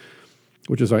way.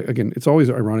 Which is, again, it's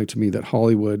always ironic to me that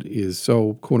Hollywood is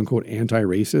so, quote unquote,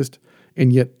 anti-racist,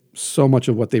 and yet so much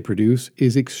of what they produce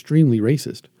is extremely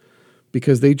racist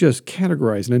because they just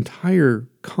categorize an entire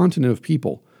continent of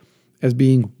people as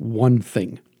being one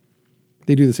thing.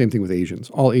 They do the same thing with Asians.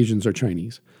 All Asians are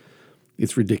Chinese.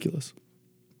 It's ridiculous.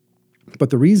 But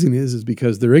the reason is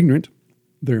because they're ignorant,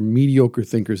 they're mediocre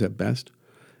thinkers at best,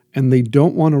 and they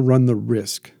don't want to run the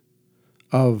risk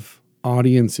of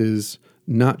audiences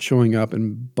not showing up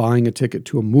and buying a ticket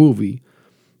to a movie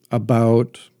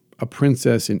about a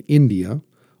princess in India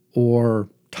or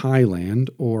Thailand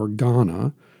or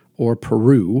Ghana or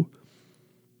Peru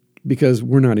because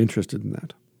we're not interested in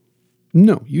that.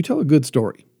 No, you tell a good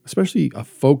story, especially a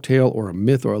folk tale or a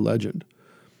myth or a legend.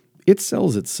 It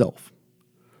sells itself.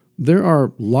 There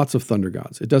are lots of thunder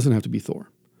gods. It doesn't have to be Thor.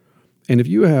 And if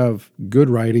you have good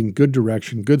writing, good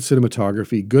direction, good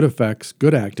cinematography, good effects,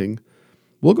 good acting,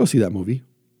 we'll go see that movie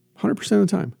 100% of the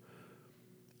time.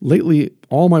 Lately,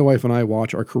 all my wife and I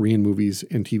watch are Korean movies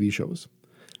and TV shows.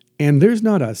 And there's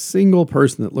not a single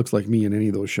person that looks like me in any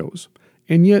of those shows.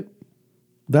 And yet,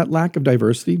 that lack of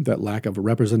diversity, that lack of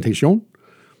representation,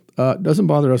 doesn't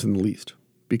bother us in the least.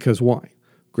 Because why?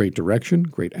 Great direction,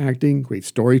 great acting, great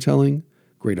storytelling,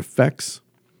 great effects.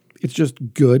 It's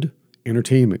just good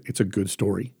entertainment. It's a good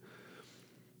story.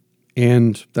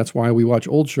 And that's why we watch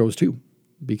old shows too,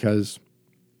 because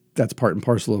that's part and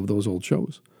parcel of those old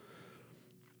shows.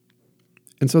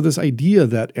 And so this idea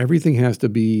that everything has to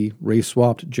be race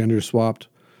swapped, gender swapped,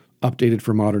 updated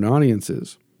for modern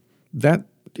audiences, that,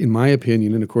 in my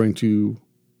opinion, and according to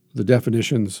the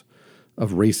definitions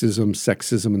of racism,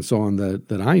 sexism, and so on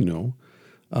that I know,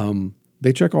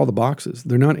 they check all the boxes.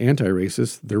 They're not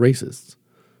anti-racist, they're racists.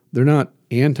 They're not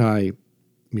anti-gender,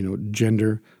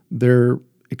 they're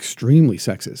extremely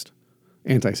sexist.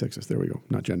 Anti-sexist, there we go,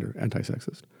 not gender,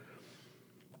 anti-sexist.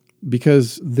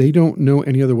 Because they don't know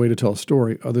any other way to tell a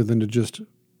story other than to just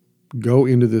go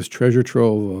into this treasure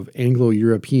trove of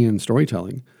Anglo-European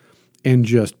storytelling and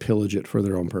just pillage it for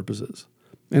their own purposes.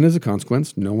 And as a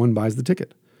consequence, no one buys the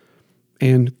ticket.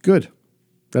 And good.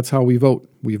 That's how we vote.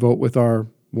 We vote with our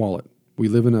wallet. We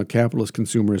live in a capitalist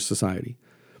consumerist society.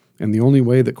 And the only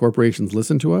way that corporations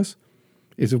listen to us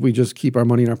is if we just keep our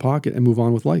money in our pocket and move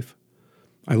on with life.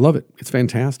 I love it. It's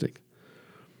fantastic.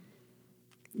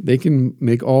 They can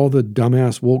make all the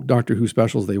dumbass woke Doctor Who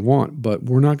specials they want, but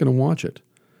we're not going to watch it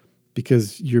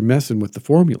because you're messing with the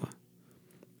formula.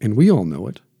 And we all know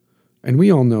it. And we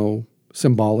all know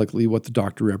symbolically what the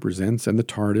Doctor represents and the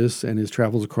TARDIS and his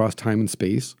travels across time and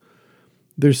space.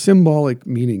 There's symbolic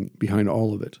meaning behind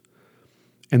all of it.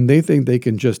 And they think they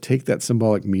can just take that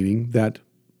symbolic meaning that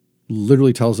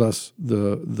literally tells us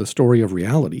the story of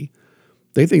reality.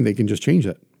 They think they can just change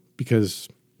it because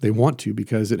they want to,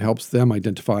 because it helps them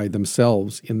identify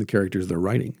themselves in the characters they're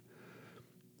writing.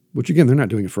 Which again, they're not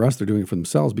doing it for us, they're doing it for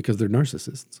themselves because they're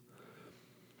narcissists.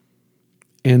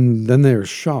 And then they're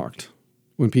shocked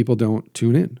when people don't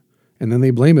tune in. And then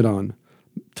they blame it on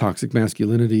toxic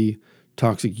masculinity,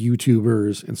 toxic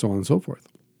YouTubers, and so on and so forth.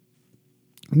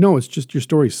 No, it's just your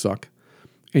stories suck.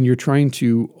 And you're trying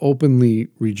to openly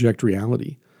reject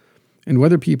reality. And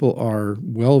whether people are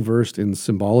well-versed in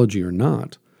symbology or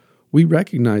not, we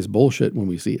recognize bullshit when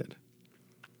we see it.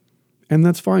 And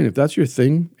that's fine. If that's your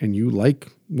thing and you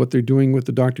like what they're doing with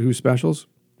the Doctor Who specials,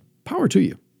 power to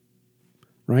you.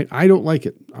 Right? I don't like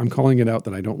it. I'm calling it out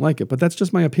that I don't like it, but that's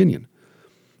just my opinion.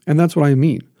 And that's what I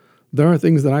mean. There are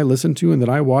things that I listen to and that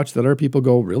I watch that other people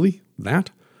go, really?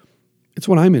 That? It's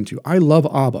what I'm into. I love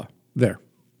ABBA. There.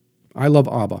 I love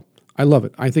ABBA. I love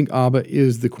it. I think ABBA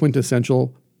is the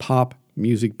quintessential pop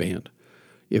music band.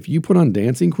 If you put on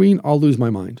Dancing Queen, I'll lose my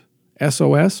mind.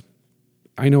 SOS,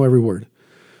 I know every word.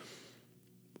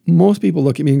 Most people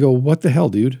look at me and go, what the hell,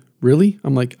 dude? Really?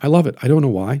 I'm like, I love it. I don't know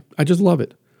why. I just love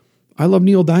it. I love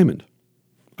Neil Diamond.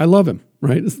 I love him,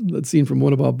 right? That scene from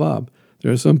What About Bob?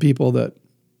 There are some people that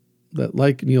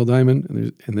like Neil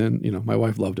Diamond, and then, my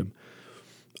wife loved him.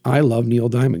 I love Neil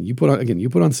Diamond. You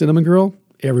put on Cinnamon Girl,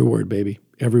 every word, baby.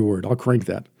 Every word. I'll crank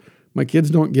that. My kids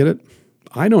don't get it.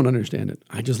 I don't understand it.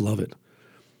 I just love it.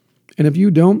 And if you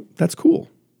don't, that's cool,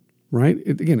 right?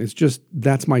 It's just,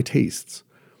 that's my tastes.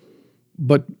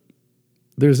 But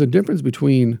there's a difference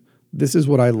between this is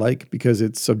what I like because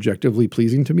it's subjectively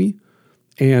pleasing to me,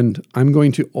 and I'm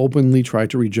going to openly try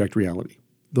to reject reality.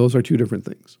 Those are two different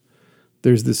things.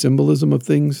 There's the symbolism of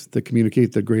things that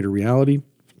communicate the greater reality,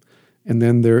 and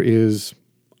then there is,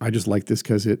 I just like this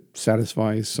because it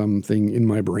satisfies something in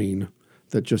my brain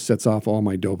that just sets off all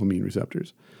my dopamine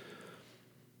receptors.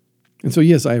 And so,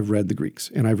 yes, I have read the Greeks,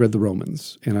 and I've read the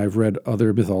Romans, and I've read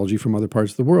other mythology from other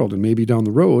parts of the world, and maybe down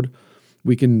the road,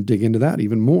 we can dig into that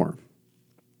even more.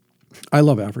 I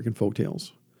love African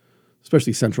folktales,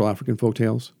 especially Central African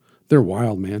folktales. They're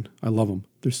wild, man. I love them.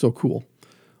 They're so cool.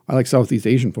 I like Southeast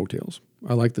Asian folktales.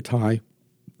 I like the Thai,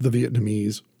 the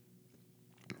Vietnamese,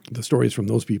 the stories from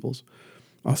those peoples.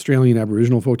 Australian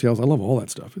Aboriginal folktales. I love all that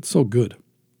stuff. It's so good.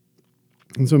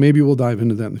 And so maybe we'll dive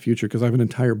into that in the future because I have an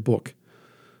entire book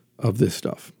of this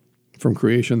stuff from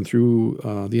creation through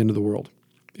the end of the world.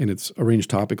 And it's arranged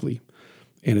topically.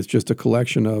 And it's just a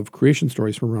collection of creation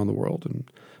stories from around the world and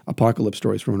apocalypse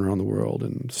stories from around the world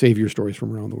and savior stories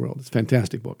from around the world. It's a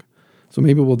fantastic book. So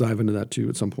maybe we'll dive into that too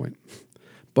at some point.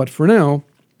 But for now,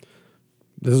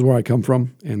 this is where I come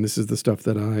from, and this is the stuff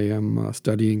that I am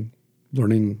studying,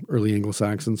 learning early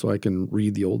Anglo-Saxon so I can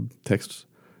read the old texts,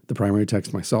 the primary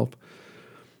text myself,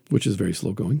 which is very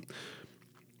slow going.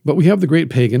 But we have the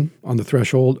great pagan on the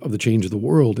threshold of the change of the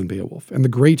world in Beowulf, and the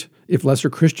great, if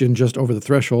lesser Christian, just over the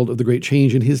threshold of the great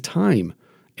change in his time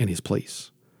and his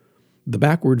place. The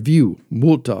backward view,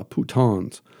 multa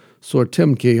putans,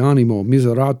 sortemque animo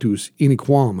miseratus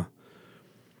iniquam.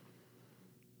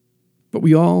 But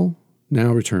we all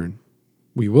now return.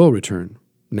 We will return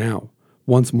now,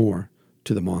 once more,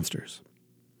 to the monsters,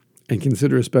 and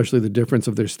consider especially the difference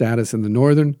of their status in the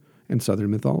northern and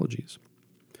southern mythologies.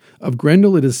 Of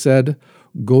Grendel it is said,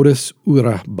 Godus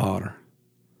ura bar.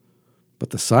 But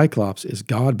the Cyclops is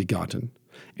God-begotten,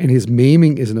 and his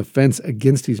maiming is an offense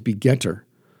against his begetter,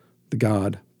 the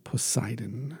god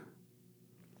Poseidon.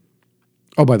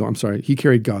 Oh, by the way, I'm sorry, he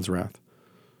carried God's wrath.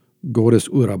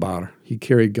 Godus ura bar. He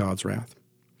carried God's wrath.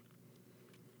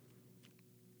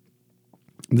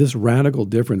 This radical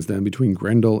difference then between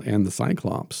Grendel and the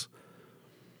Cyclops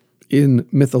in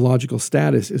mythological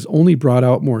status is only brought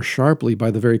out more sharply by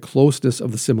the very closeness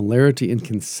of the similarity in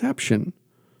conception,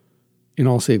 in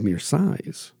all save mere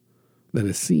size, that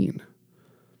is seen.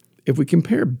 If we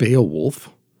compare Beowulf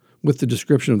with the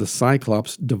description of the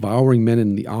Cyclops devouring men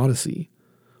in the Odyssey,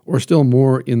 or still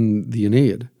more in the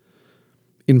Aeneid,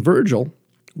 in Virgil,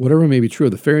 whatever may be true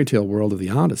of the fairy tale world of the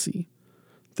Odyssey,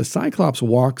 the Cyclops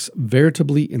walks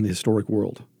veritably in the historic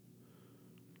world.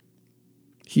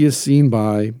 He is seen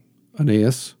by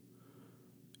Aeneas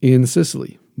in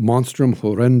Sicily, monstrum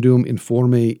horrendum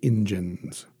informe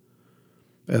ingens,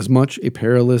 as much a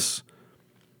perilous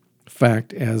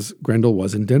fact as Grendel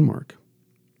was in Denmark.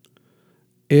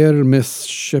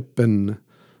 Misshipen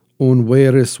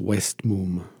onveris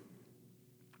westmum.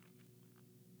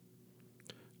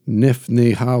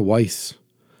 Nefne ha weiss,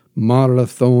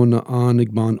 marathon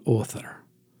anigman other,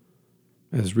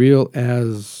 as real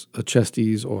as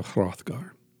Acestes or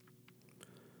Hrothgar.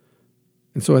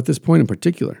 And so at this point in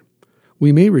particular,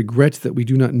 we may regret that we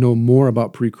do not know more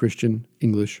about pre-Christian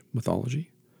English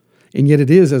mythology. And yet it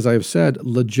is, as I have said,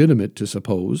 legitimate to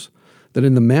suppose that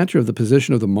in the matter of the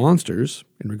position of the monsters,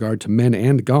 in regard to men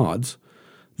and gods,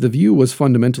 the view was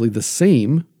fundamentally the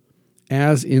same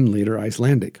as in later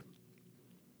Icelandic.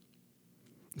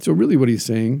 So really what he's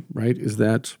saying, right, is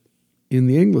that in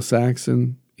the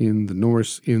Anglo-Saxon, in the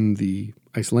Norse, in the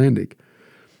Icelandic,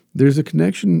 there's a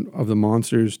connection of the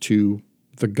monsters to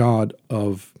the God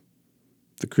of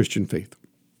the Christian faith,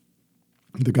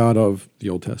 the God of the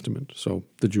Old Testament, so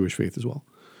the Jewish faith as well,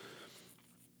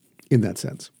 in that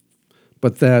sense.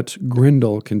 But that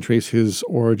Grendel can trace his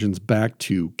origins back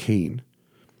to Cain,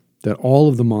 that all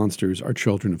of the monsters are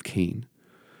children of Cain,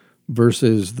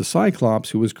 versus the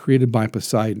Cyclops, who was created by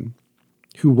Poseidon,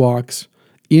 who walks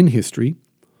in history,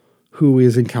 who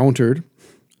is encountered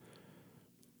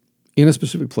in a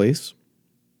specific place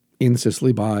in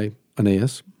Sicily by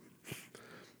Aeneas,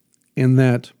 and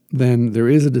that then there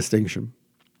is a distinction,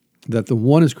 that the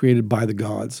one is created by the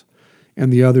gods,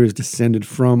 and the other is descended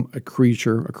from a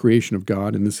creature, a creation of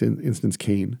God, in this instance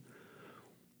Cain.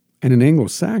 And in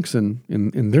Anglo-Saxon,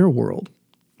 in their world,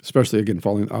 especially again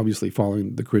following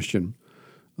the Christian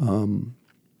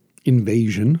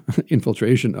invasion,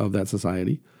 infiltration of that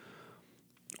society,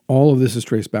 all of this is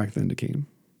traced back then to Cain.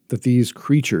 That these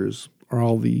creatures are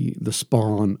all the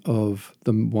spawn of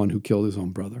the one who killed his own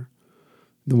brother,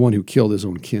 the one who killed his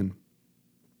own kin.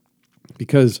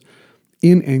 Because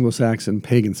in Anglo-Saxon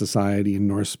pagan society, in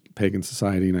Norse pagan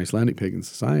society, and Icelandic pagan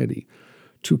society,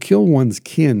 to kill one's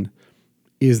kin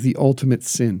is the ultimate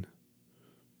sin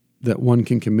that one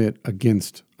can commit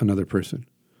against another person.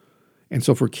 And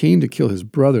so for Cain to kill his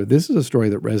brother, this is a story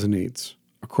that resonates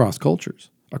across cultures,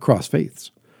 across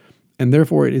faiths. And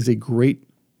therefore it is a great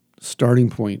starting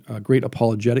point, a great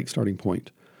apologetic starting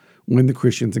point when the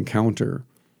Christians encounter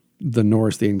the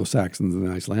Norse, the Anglo-Saxons, and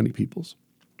the Icelandic peoples,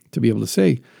 to be able to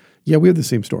say, yeah, we have the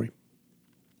same story.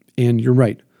 And you're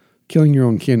right, killing your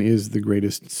own kin is the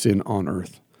greatest sin on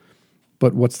earth.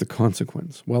 But what's the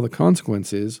consequence? Well, the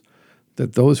consequence is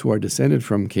that those who are descended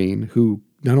from Cain, who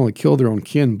not only kill their own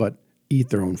kin, but eat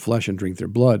their own flesh and drink their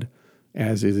blood,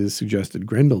 as it is suggested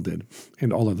Grendel did,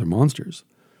 and all other monsters.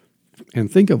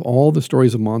 And think of all the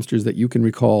stories of monsters that you can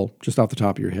recall just off the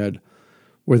top of your head,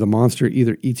 where the monster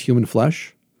either eats human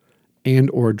flesh and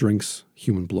or drinks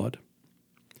human blood.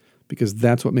 Because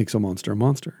that's what makes a monster a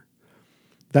monster.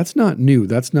 That's not new.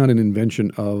 That's not an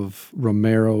invention of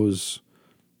Romero's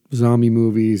zombie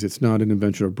movies. It's not an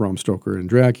invention of Bram Stoker and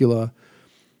Dracula.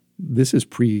 This is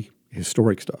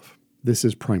prehistoric stuff. This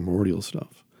is primordial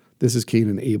stuff. This is Cain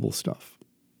and Abel stuff.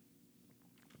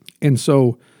 And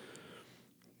so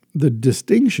the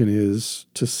distinction is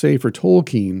to say for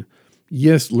Tolkien,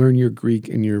 yes, learn your Greek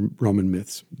and your Roman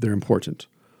myths. They're important.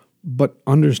 But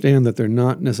understand that they're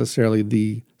not necessarily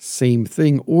the same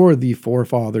thing or the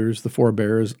forefathers, the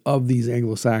forebears of these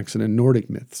Anglo-Saxon and Nordic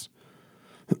myths.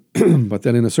 But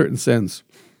then in a certain sense,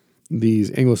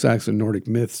 these Anglo-Saxon and Nordic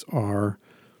myths are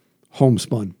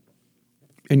homespun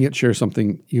and yet share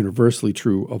something universally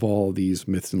true of all these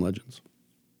myths and legends.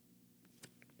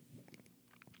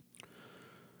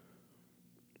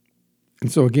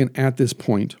 And so again, at this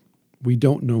point, we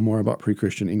don't know more about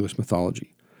pre-Christian English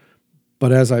mythology.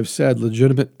 But as I've said,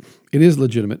 it is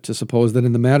legitimate to suppose that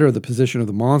in the matter of the position of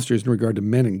the monsters in regard to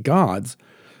men and gods,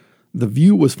 the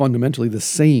view was fundamentally the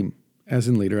same as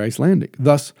in later Icelandic.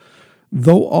 Thus,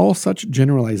 though all such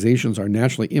generalizations are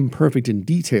naturally imperfect in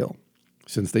detail,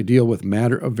 since they deal with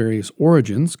matter of various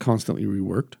origins constantly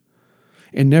reworked,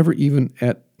 and never even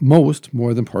at most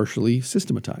more than partially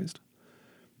systematized.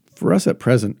 For us at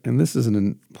present, and this is an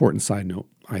important side note,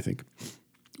 I think,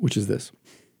 which is this.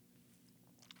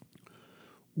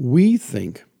 We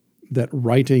think that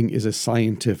writing is a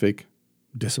scientific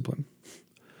discipline.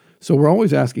 So we're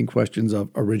always asking questions of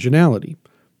originality,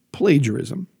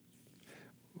 plagiarism.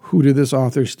 Who did this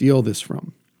author steal this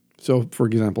from? So, for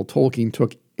example, Tolkien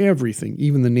took everything,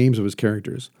 even the names of his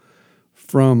characters,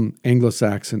 from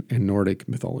Anglo-Saxon and Nordic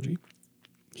mythology.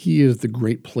 He is the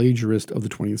great plagiarist of the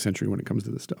 20th century when it comes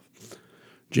to this stuff.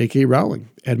 J.K. Rowling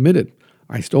admitted,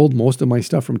 I stole most of my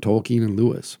stuff from Tolkien and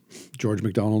Lewis, George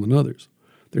MacDonald and others.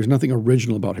 There's nothing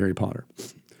original about Harry Potter.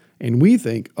 And we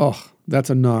think, oh, that's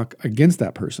a knock against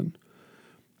that person.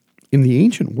 In the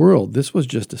ancient world, this was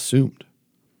just assumed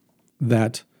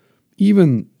that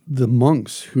even the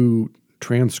monks who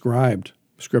transcribed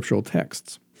scriptural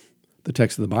texts, the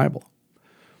text of the Bible,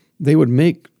 they would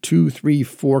make 2, 3,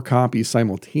 4 copies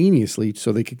simultaneously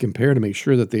so they could compare to make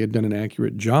sure that they had done an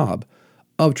accurate job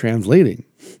of translating.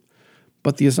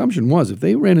 But the assumption was if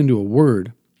they ran into a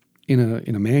word in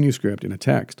a manuscript, in a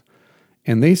text,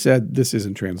 and they said, this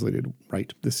isn't translated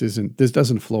right, this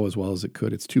doesn't flow as well as it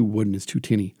could, it's too wooden, it's too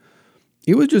tinny,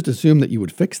 it was just assumed that you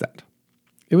would fix that.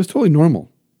 It was totally normal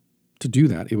to do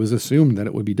that. It was assumed that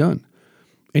it would be done.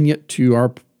 And yet to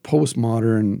our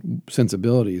postmodern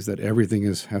sensibilities that everything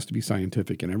has to be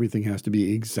scientific and everything has to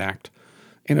be exact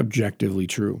and objectively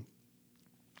true,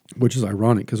 which is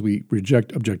ironic because we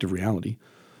reject objective reality.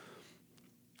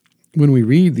 When we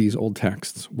read these old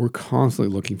texts, we're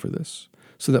constantly looking for this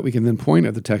so that we can then point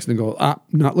at the text and go,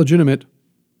 not legitimate.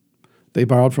 They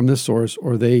borrowed from this source,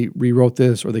 or they rewrote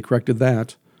this, or they corrected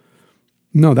that.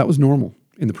 No, that was normal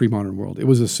in the pre-modern world. It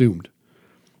was assumed,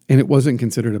 and it wasn't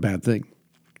considered a bad thing.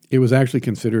 It was actually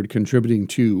considered contributing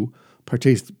to,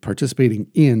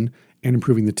 participating in, and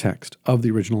improving the text of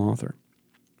the original author.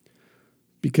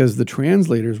 Because the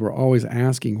translators were always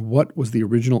asking what was the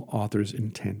original author's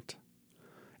intent?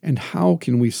 And how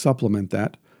can we supplement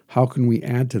that? How can we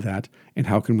add to that? And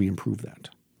how can we improve that?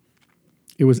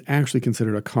 It was actually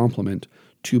considered a compliment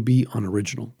to be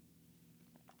unoriginal.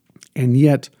 And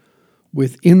yet,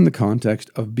 within the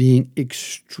context of being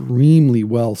extremely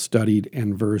well studied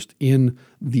and versed in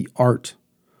the art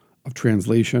of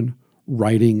translation,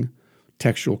 writing,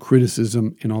 textual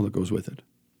criticism, and all that goes with it.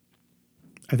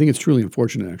 I think it's truly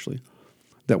unfortunate, actually,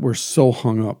 that we're so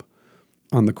hung up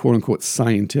on the quote-unquote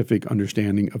scientific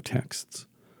understanding of texts.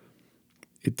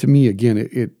 To me, again,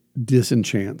 it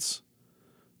disenchants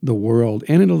the world,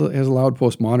 and it has allowed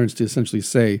postmoderns to essentially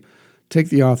say, take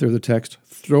the author of the text,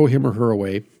 throw him or her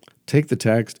away, take the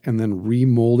text, and then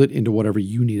remold it into whatever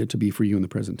you need it to be for you in the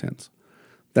present tense.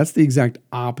 That's the exact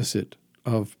opposite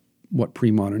of what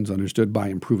pre-moderns understood by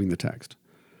improving the text.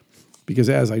 Because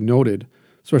as I noted,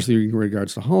 especially in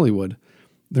regards to Hollywood,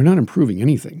 they're not improving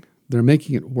anything. They're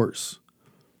making it worse.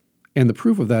 And the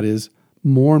proof of that is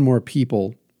more and more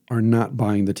people are not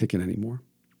buying the ticket anymore.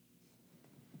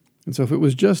 And so if it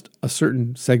was just a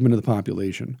certain segment of the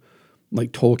population,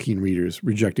 like Tolkien readers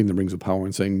rejecting the Rings of Power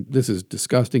and saying, this is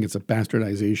disgusting, it's a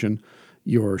bastardization,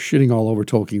 you're shitting all over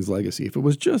Tolkien's legacy. If it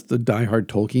was just the diehard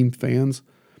Tolkien fans,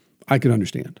 I could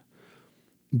understand.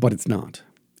 But it's not.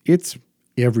 It's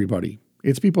everybody.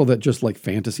 It's people that just like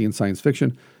fantasy and science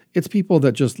fiction. It's people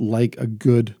that just like a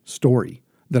good story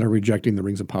that are rejecting the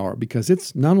Rings of Power, because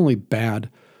it's not only bad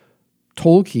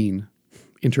Tolkien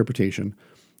interpretation,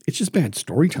 it's just bad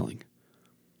storytelling.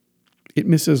 It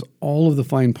misses all of the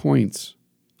fine points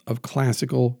of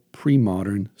classical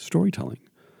pre-modern storytelling.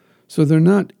 So they're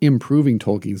not improving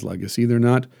Tolkien's legacy. They're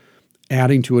not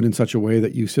adding to it in such a way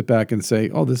that you sit back and say,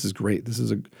 oh, this is great.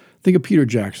 Think of Peter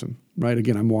Jackson, right?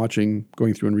 Again, I'm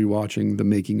going through and rewatching the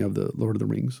making of the Lord of the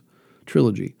Rings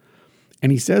trilogy.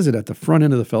 And he says it at the front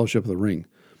end of the Fellowship of the Ring.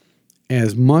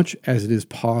 As much as it is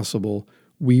possible,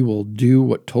 we will do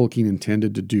what Tolkien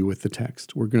intended to do with the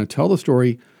text. We're going to tell the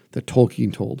story that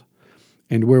Tolkien told.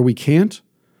 And where we can't,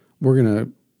 we're going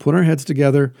to put our heads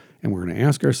together and we're going to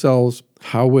ask ourselves,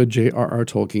 how would J.R.R.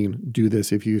 Tolkien do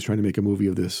this if he was trying to make a movie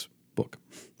of this book?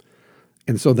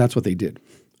 And so that's what they did.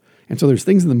 And so there's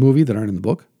things in the movie that aren't in the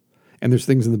book, and there's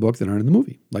things in the book that aren't in the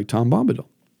movie, like Tom Bombadil.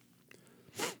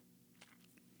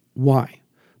 Why?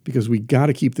 Because we got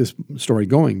to keep this story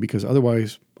going, because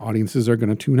otherwise audiences are going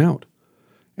to tune out.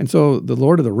 And so the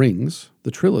Lord of the Rings,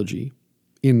 the trilogy,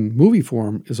 in movie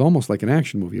form is almost like an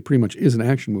action movie. It pretty much is an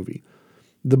action movie.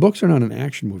 The books are not an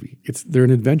action movie. They're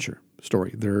an adventure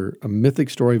story. They're a mythic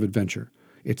story of adventure.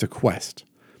 It's a quest.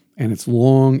 And it's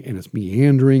long and it's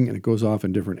meandering and it goes off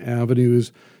in different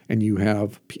avenues. And you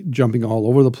have jumping all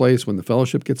over the place when the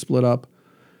Fellowship gets split up.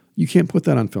 You can't put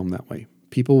that on film that way.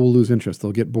 People will lose interest.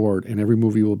 They'll get bored. And every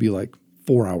movie will be like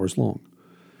 4 hours long.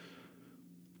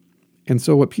 And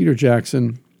so what Peter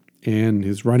Jackson and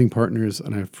his writing partners,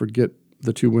 and I forget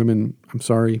the two women, I'm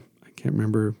sorry, I can't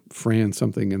remember, Fran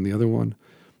something and the other one.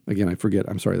 Again, I forget.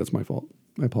 I'm sorry, that's my fault.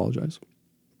 I apologize.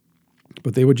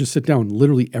 But they would just sit down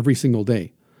literally every single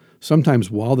day,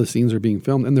 sometimes while the scenes are being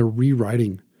filmed, and they're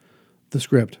rewriting the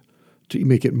script to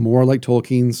make it more like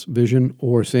Tolkien's vision,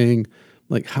 or saying,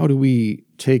 like, how do we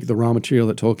take the raw material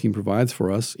that Tolkien provides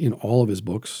for us in all of his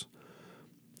books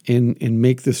and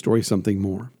make this story something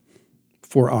more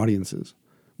for audiences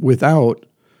without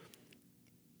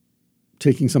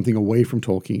taking something away from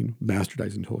Tolkien,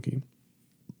 bastardizing Tolkien.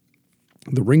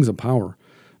 The Rings of Power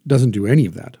doesn't do any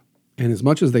of that. And as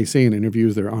much as they say in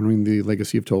interviews they're honoring the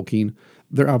legacy of Tolkien,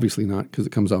 they're obviously not, because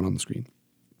it comes out on the screen.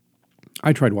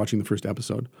 I tried watching the first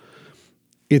episode.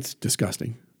 It's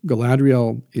disgusting.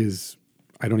 Galadriel is,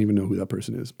 I don't even know who that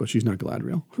person is, but she's not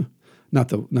Galadriel. not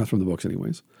from the books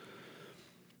anyways.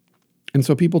 And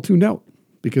so people tuned out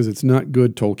because it's not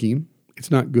good Tolkien.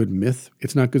 It's not good myth.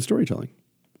 It's not good storytelling.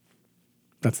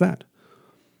 That's that.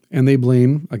 And they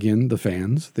blame, again, the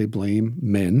fans. They blame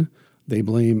men. They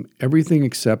blame everything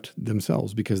except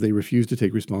themselves, because they refuse to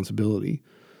take responsibility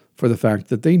for the fact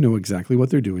that they know exactly what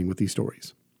they're doing with these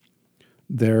stories.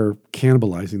 They're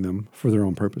cannibalizing them for their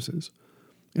own purposes.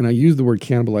 And I use the word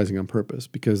cannibalizing on purpose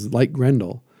because, like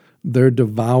Grendel, they're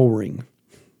devouring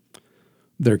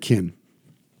their kin.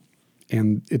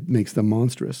 And it makes them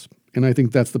monstrous. And I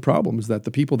think that's the problem, is that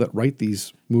the people that write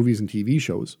these movies and TV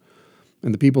shows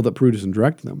and the people that produce and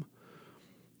direct them,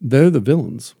 they're the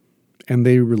villains, and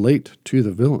they relate to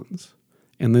the villains.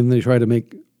 And then they try to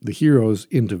make the heroes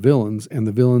into villains and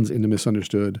the villains into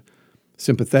misunderstood,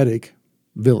 sympathetic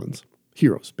villains,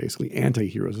 heroes, basically,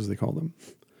 anti-heroes as they call them.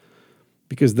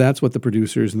 Because that's what the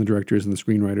producers and the directors and the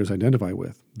screenwriters identify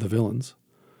with, the villains.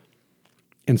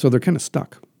 And so they're kind of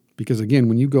stuck. Because again,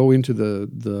 when you go into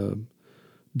the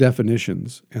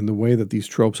definitions and the way that these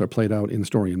tropes are played out in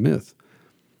story and myth,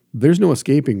 there's no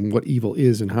escaping what evil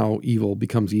is and how evil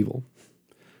becomes evil.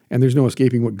 And there's no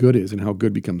escaping what good is and how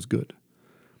good becomes good.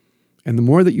 And the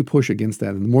more that you push against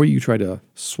that, and the more you try to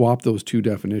swap those two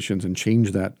definitions and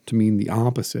change that to mean the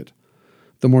opposite,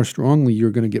 the more strongly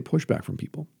you're going to get pushback from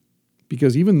people.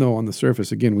 Because even though on the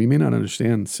surface, again, we may not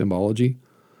understand symbology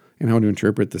and how to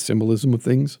interpret the symbolism of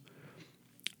things,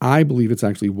 I believe it's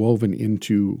actually woven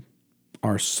into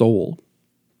our soul,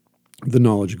 the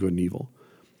knowledge of good and evil.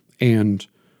 And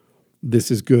this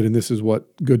is good, and this is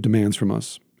what good demands from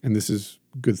us. And this is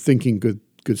good thinking, good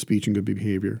speech, and good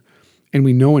behavior. And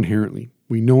we know inherently,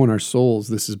 we know in our souls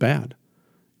this is bad.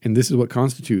 And this is what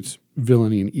constitutes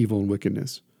villainy and evil and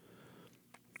wickedness.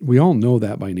 We all know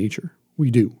that by nature.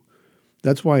 We do.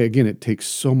 That's why, again, it takes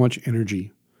so much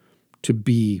energy to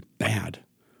be bad,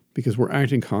 because we're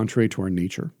acting contrary to our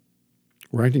nature.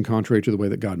 We're acting contrary to the way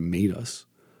that God made us.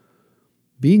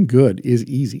 Being good is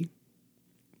easy.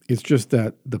 It's just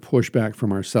that the pushback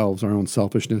from ourselves, our own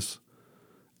selfishness,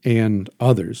 and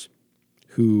others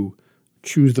who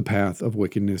choose the path of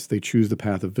wickedness, they choose the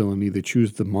path of villainy, they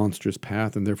choose the monstrous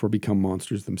path, and therefore become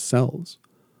monsters themselves.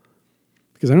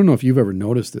 Because I don't know if you've ever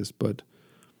noticed this, but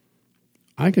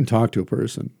I can talk to a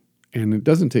person, and it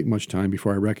doesn't take much time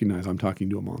before I recognize I'm talking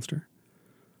to a monster.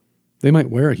 They might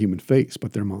wear a human face,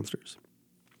 but they're monsters.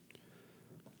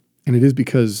 And it is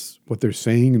because what they're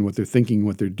saying and what they're thinking,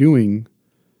 what they're doing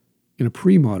in a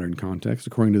pre-modern context,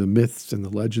 according to the myths and the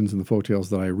legends and the folktales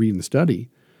that I read and study,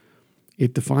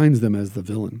 it defines them as the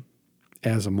villain,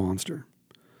 as a monster,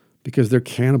 because they're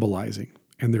cannibalizing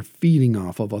and they're feeding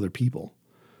off of other people.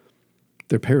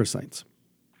 They're parasites.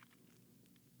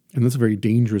 And that's a very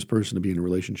dangerous person to be in a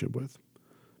relationship with.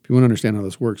 If you want to understand how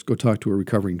this works, go talk to a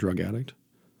recovering drug addict.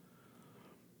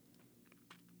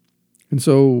 And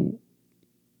so,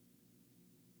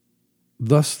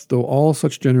 thus, though all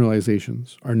such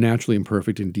generalizations are naturally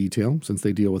imperfect in detail, since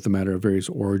they deal with the matter of various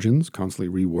origins,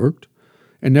 constantly reworked,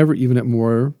 and never even at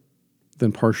more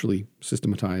than partially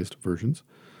systematized versions,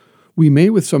 we may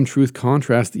with some truth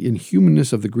contrast the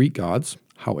inhumanness of the Greek gods,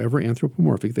 however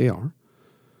anthropomorphic they are,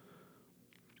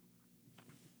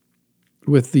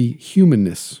 with the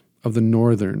humanness of the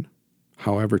northern,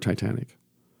 however titanic.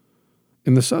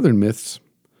 In the southern myths,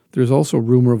 there's also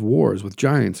rumor of wars with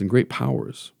giants and great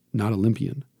powers, not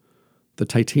Olympian. The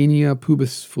Titania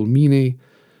pubis fulmine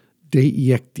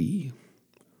deiecti,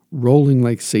 rolling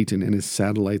like Satan and his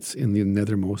satellites in the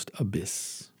nethermost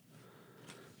abyss.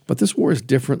 But this war is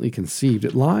differently conceived.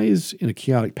 It lies in a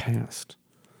chaotic past.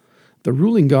 The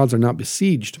ruling gods are not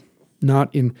besieged,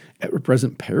 not in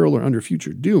ever-present peril or under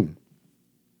future doom.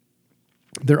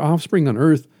 Their offspring on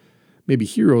earth may be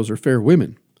heroes or fair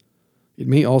women. It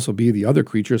may also be the other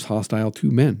creatures hostile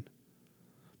to men.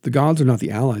 The gods are not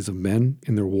the allies of men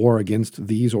in their war against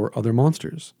these or other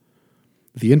monsters.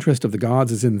 The interest of the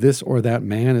gods is in this or that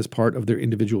man as part of their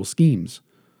individual schemes,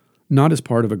 not as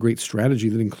part of a great strategy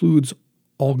that includes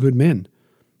all good men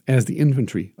as the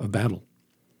infantry of battle.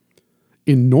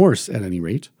 In Norse, at any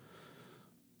rate,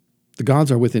 the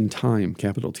gods are within time,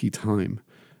 capital T time,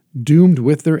 doomed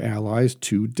with their allies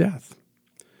to death.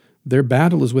 Their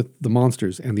battle is with the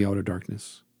monsters and the outer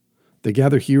darkness. They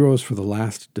gather heroes for the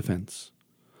last defense.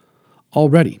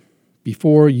 Already,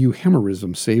 before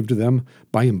euhemerism saved them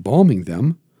by embalming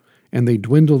them, and they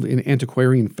dwindled in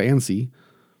antiquarian fancy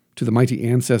to the mighty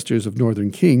ancestors of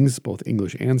northern kings, both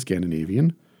English and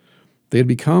Scandinavian, they had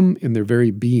become, in their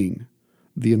very being,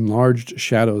 the enlarged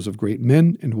shadows of great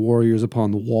men and warriors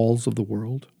upon the walls of the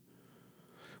world.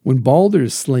 When Balder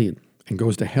is slain and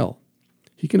goes to hell,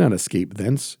 he cannot escape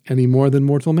thence any more than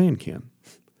mortal man can.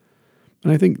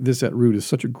 And I think this at root is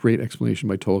such a great explanation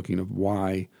by Tolkien of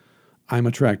why I'm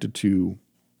attracted to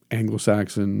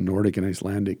Anglo-Saxon, Nordic, and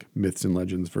Icelandic myths and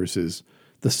legends versus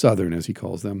the Southern, as he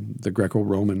calls them, the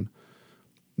Greco-Roman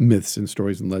myths and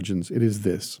stories and legends. It is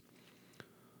this,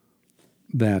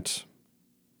 that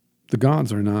the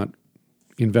gods are not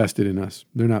invested in us.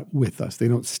 They're not with us. They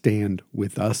don't stand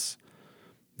with us.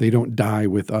 They don't die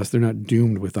with us. They're not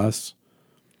doomed with us.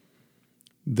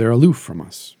 They're aloof from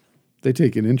us. They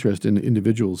take an interest in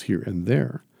individuals here and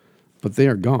there, but they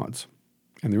are gods,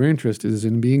 and their interest is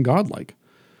in being godlike.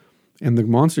 And the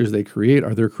monsters they create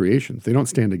are their creations. They don't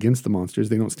stand against the monsters.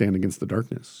 They don't stand against the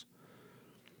darkness.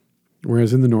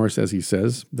 Whereas in the Norse, as he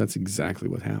says, that's exactly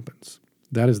what happens.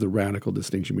 That is the radical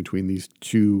distinction between these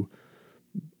two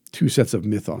sets of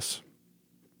mythos.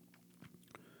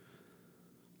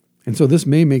 And so this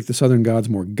may make the southern gods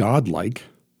more godlike,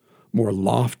 more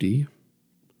lofty,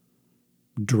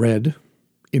 dread,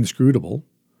 inscrutable.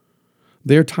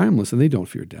 They are timeless and they don't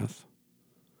fear death.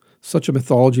 Such a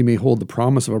mythology may hold the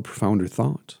promise of a profounder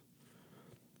thought.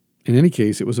 In any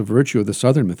case, it was a virtue of the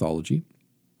southern mythology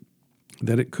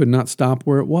that it could not stop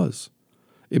where it was.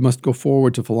 It must go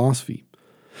forward to philosophy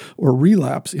or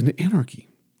relapse into anarchy.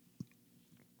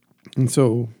 And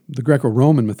so the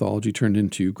Greco-Roman mythology turned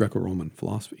into Greco-Roman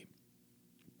philosophy.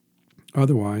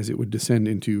 Otherwise, it would descend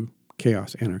into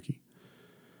chaos, anarchy.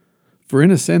 For in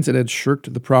a sense, it had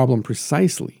shirked the problem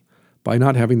precisely by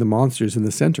not having the monsters in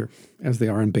the center, as they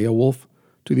are in Beowulf,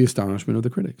 to the astonishment of the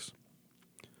critics.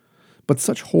 But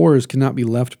such horrors cannot be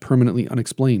left permanently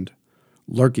unexplained,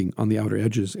 lurking on the outer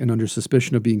edges and under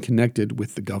suspicion of being connected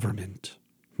with the government.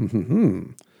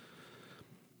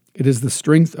 It is the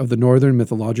strength of the northern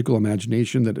mythological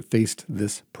imagination that it faced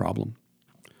this problem.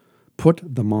 put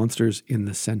the monsters in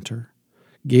the center,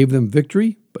 gave them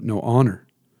victory but no honor,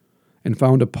 and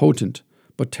found a potent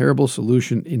but terrible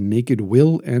solution in naked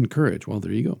will and courage. Well,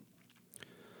 there you go.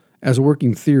 As a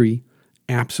working theory,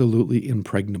 absolutely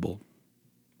impregnable.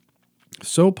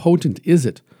 So potent is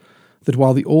it that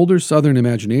while the older Southern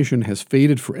imagination has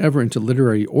faded forever into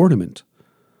literary ornament,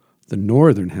 the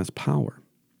Northern has power,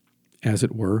 as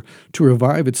it were, to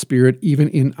revive its spirit even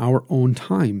in our own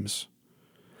times.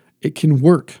 It can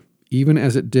work, even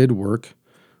as it did work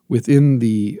within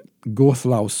the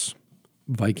Gothlaus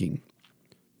Viking,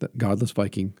 that godless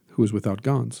Viking who was without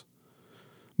gods.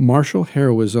 Martial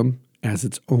heroism as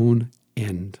its own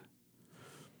end.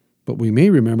 But we may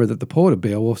remember that the poet of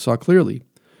Beowulf saw clearly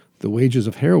the wages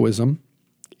of heroism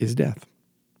is death.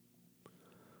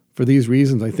 For these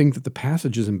reasons, I think that the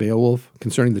passages in Beowulf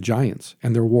concerning the giants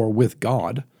and their war with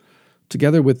God,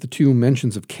 together with the two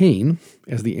mentions of Cain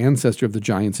as the ancestor of the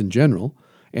giants in general,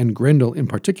 and Grendel in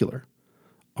particular,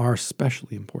 are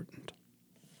especially important.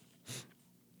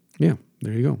 Yeah,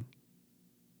 there you go.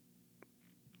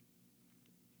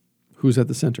 Who's at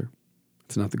the center?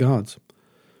 It's not the gods.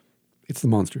 It's the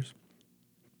monsters.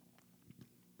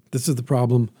 This is the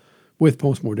problem with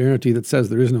postmodernity that says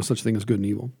there is no such thing as good and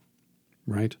evil,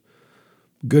 right?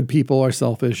 Good people are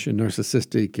selfish and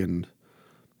narcissistic and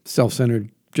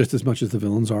self-centered just as much as the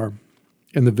villains are.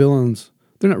 And the villains,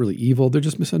 they're not really evil. They're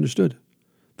just misunderstood.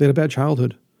 They had a bad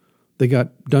childhood. They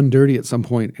got done dirty at some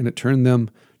point and it turned them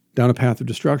down a path of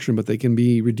destruction, but they can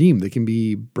be redeemed. They can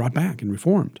be brought back and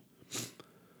reformed.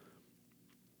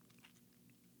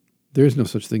 There is no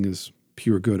such thing as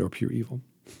pure good or pure evil.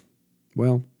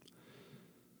 Well,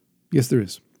 yes, there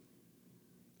is.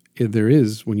 There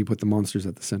is when you put the monsters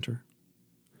at the center.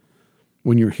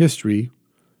 When your history,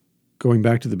 going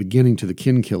back to the beginning to the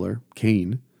kin killer,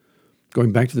 Cain,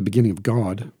 going back to the beginning of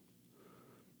God,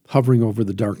 hovering over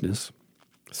the darkness,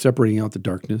 separating out the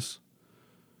darkness,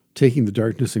 taking the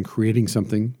darkness and creating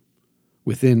something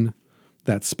within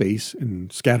that space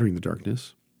and scattering the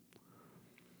darkness.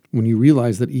 When you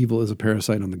realize that evil is a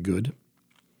parasite on the good,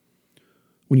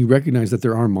 when you recognize that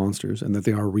there are monsters and that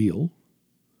they are real,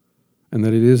 and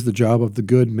that it is the job of the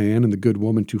good man and the good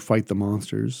woman to fight the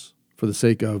monsters for the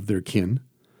sake of their kin,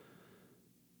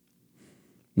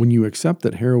 when you accept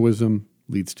that heroism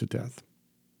leads to death,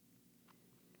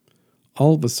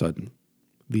 all of a sudden,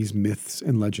 these myths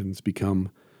and legends become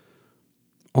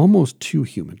almost too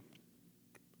human,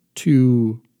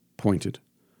 too pointed,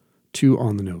 too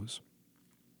on the nose,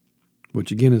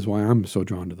 which again is why I'm so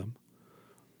drawn to them.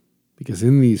 Because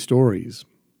in these stories,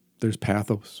 there's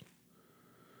pathos.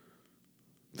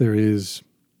 There is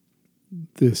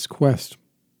this quest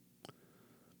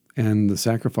and the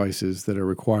sacrifices that are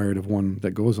required of one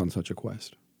that goes on such a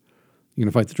quest. You're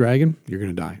going to fight the dragon, you're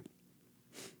going to die.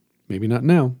 Maybe not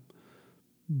now,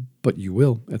 but you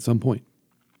will at some point.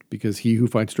 Because he who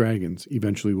fights dragons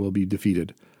eventually will be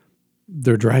defeated.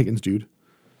 They're dragons, dude.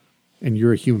 And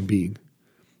you're a human being.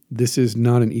 This is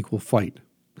not an equal fight.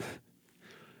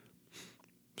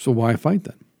 So why fight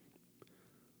then?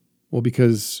 Well,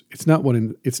 because it's not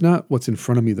what's in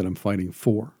front of me that I'm fighting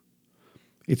for.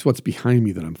 It's what's behind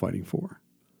me that I'm fighting for.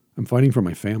 I'm fighting for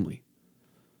my family.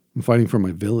 I'm fighting for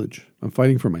my village. I'm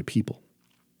fighting for my people.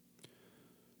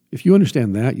 If you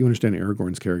understand that, you understand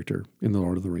Aragorn's character in The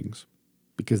Lord of the Rings,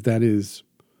 because that is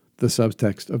the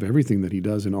subtext of everything that he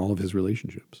does in all of his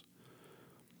relationships.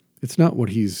 It's not what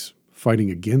he's fighting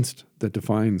against that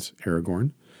defines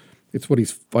Aragorn. It's what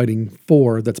he's fighting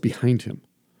for that's behind him.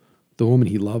 The woman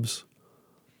he loves,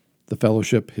 the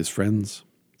fellowship, his friends,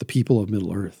 the people of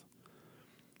Middle-earth.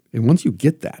 And once you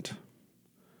get that,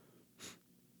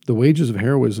 the wages of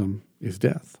heroism is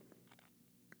death.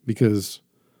 Because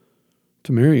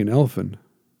to marry an elfin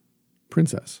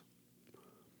princess,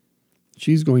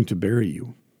 she's going to bury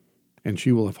you, and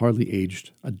she will have hardly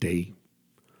aged a day.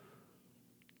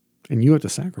 And you have to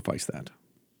sacrifice that.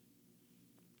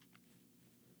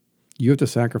 You have to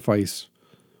sacrifice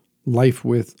life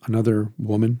with another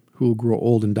woman who will grow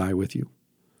old and die with you.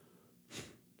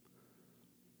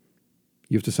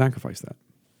 You have to sacrifice that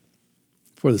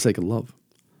for the sake of love.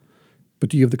 But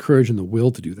do you have the courage and the will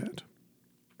to do that?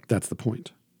 That's the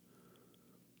point.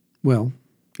 Well,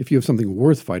 if you have something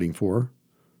worth fighting for,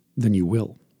 then you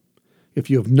will. If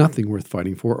you have nothing worth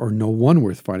fighting for or no one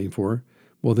worth fighting for,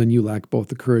 well, then you lack both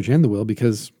the courage and the will,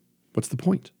 because what's the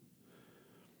point?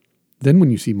 Then when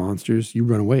you see monsters, you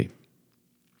run away.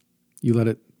 You let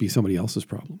it be somebody else's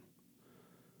problem.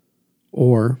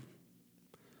 Or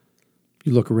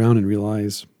you look around and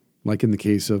realize, like in the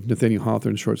case of Nathaniel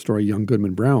Hawthorne's short story, Young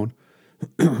Goodman Brown,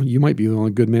 you might be the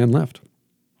only good man left.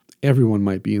 Everyone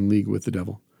might be in league with the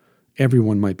devil.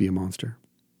 everyone might be a monster.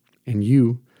 And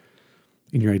you,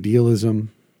 in your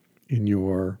idealism, in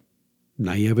your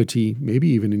naivety, maybe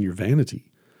even in your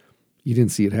vanity, you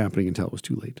didn't see it happening until it was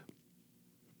too late.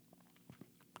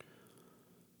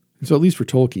 And so at least for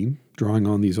Tolkien, drawing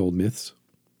on these old myths,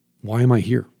 why am I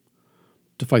here?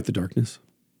 To fight the darkness,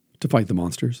 to fight the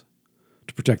monsters,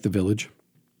 to protect the village.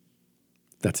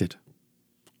 That's it.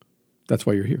 That's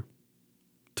why you're here.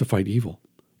 To fight evil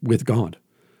with God.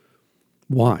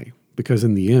 Why? Because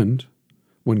in the end,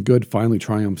 when good finally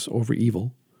triumphs over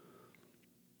evil,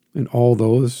 and all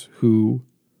those who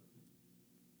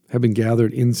have been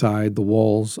gathered inside the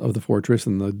walls of the fortress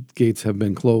and the gates have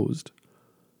been closed,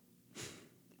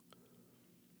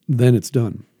 then it's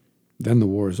done. Then the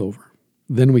war is over.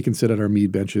 Then we can sit at our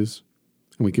mead benches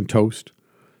and we can toast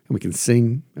and we can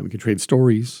sing and we can trade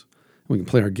stories and we can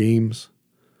play our games.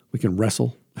 We can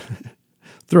wrestle,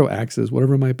 throw axes,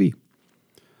 whatever it might be.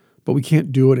 But we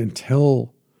can't do it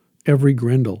until every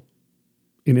Grendel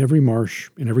in every marsh,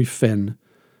 in every fen,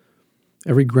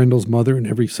 every Grendel's mother in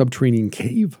every subterranean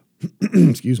cave,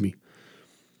 excuse me,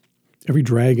 every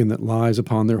dragon that lies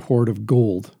upon their hoard of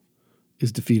gold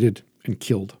is defeated and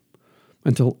killed,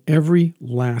 until every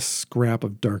last scrap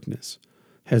of darkness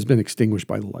has been extinguished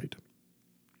by the light.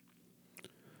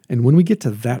 And when we get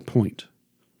to that point,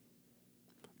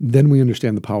 then we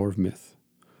understand the power of myth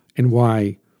and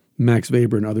why Max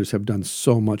Weber and others have done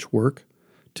so much work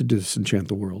to disenchant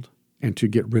the world and to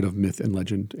get rid of myth and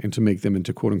legend and to make them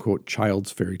into quote-unquote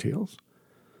child's fairy tales.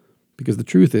 Because the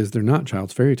truth is they're not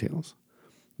child's fairy tales.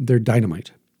 They're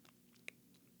dynamite.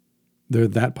 They're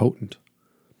that potent.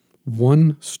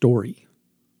 One story,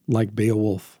 like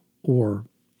Beowulf or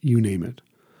you name it,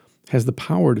 has the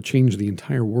power to change the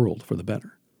entire world for the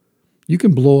better. You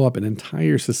can blow up an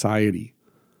entire society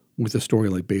with a story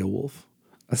like Beowulf,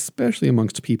 especially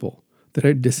amongst people that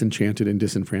are disenchanted and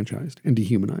disenfranchised and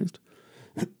dehumanized.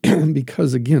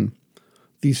 Because again,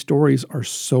 these stories are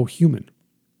so human.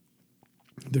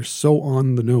 They're so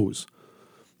on the nose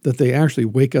that they actually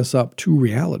wake us up to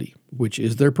reality, which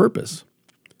is their purpose.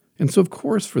 And so, of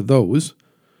course, for those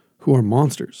who are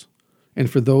monsters and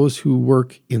for those who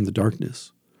work in the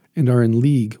darkness and are in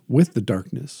league with the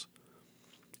darkness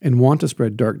and want to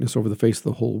spread darkness over the face of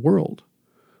the whole world,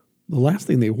 the last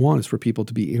thing they want is for people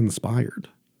to be inspired,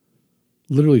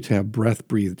 literally to have breath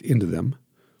breathed into them.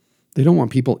 They don't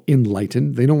want people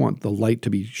enlightened. They don't want the light to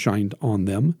be shined on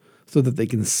them so that they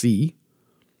can see,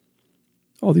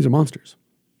 oh, these are monsters.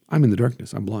 I'm in the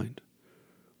darkness. I'm blind.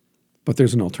 But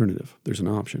there's an alternative. There's an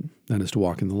option. That is to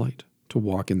walk in the light, to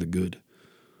walk in the good.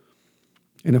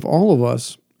 And if all of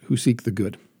us who seek the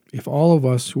good, if all of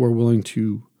us who are willing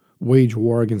to wage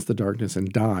war against the darkness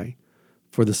and die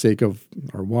for the sake of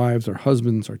our wives, our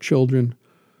husbands, our children,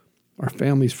 our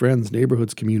families, friends,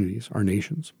 neighborhoods, communities, our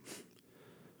nations,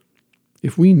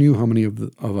 if we knew how many of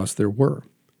us there were,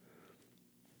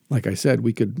 like I said,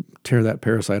 we could tear that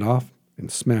parasite off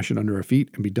and smash it under our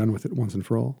feet and be done with it once and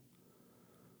for all.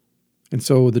 And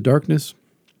so the darkness,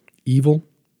 evil,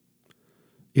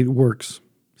 it works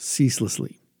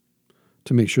ceaselessly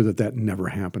to make sure that that never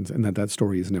happens and that that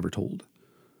story is never told,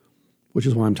 which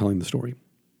is why I'm telling the story.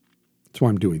 That's why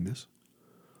I'm doing this,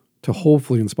 to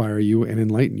hopefully inspire you and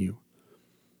enlighten you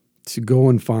to go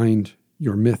and find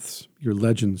your myths, your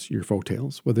legends, your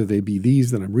folktales, whether they be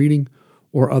these that I'm reading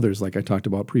or others like I talked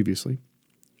about previously.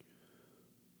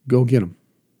 Go get them,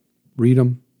 read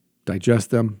them, digest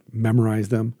them, memorize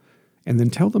them, and then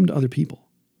tell them to other people.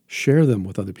 Share them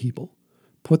with other people.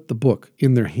 Put the book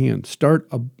in their hand. Start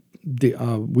a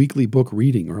weekly book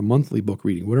reading or a monthly book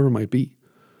reading, whatever it might be.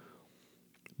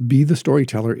 Be the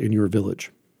storyteller in your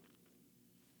village.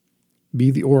 Be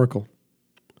the oracle.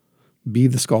 Be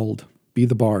the skald. Be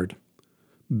the bard.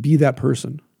 Be that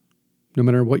person. No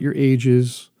matter what your age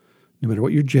is, no matter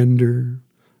what your gender,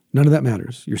 none of that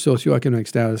matters. Your socioeconomic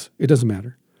status, it doesn't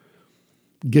matter.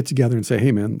 Get together and say,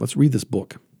 hey man, let's read this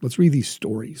book. Let's read these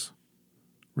stories.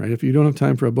 Right? If you don't have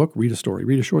time for a book, read a story.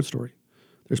 Read a short story.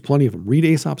 There's plenty of them. Read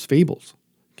Aesop's Fables.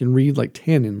 You can read like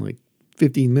 10 in like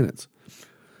 15 minutes.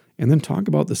 And then talk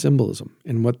about the symbolism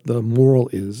and what the moral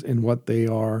is and what they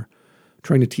are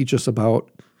trying to teach us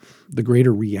about the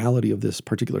greater reality of this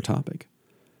particular topic.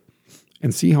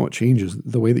 And see how it changes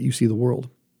the way that you see the world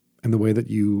and the way that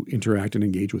you interact and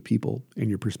engage with people and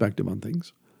your perspective on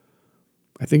things.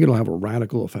 I think it'll have a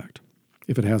radical effect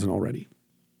if it hasn't already.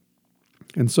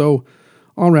 And so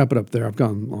I'll wrap it up there. I've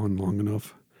gone on long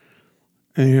enough.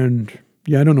 And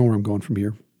yeah, I don't know where I'm going from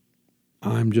here.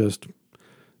 I'm just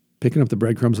picking up the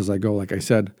breadcrumbs as I go. Like I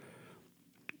said,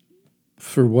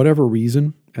 for whatever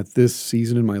reason, at this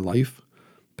season in my life,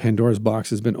 Pandora's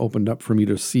box has been opened up for me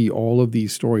to see all of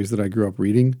these stories that I grew up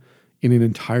reading in an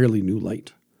entirely new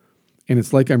light. And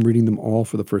it's like I'm reading them all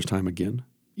for the first time again,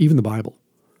 even the Bible.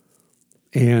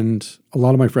 And a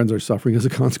lot of my friends are suffering as a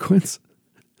consequence.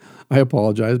 I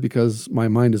apologize because my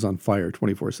mind is on fire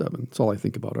 24/7. It's all I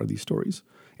think about are these stories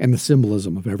and the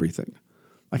symbolism of everything.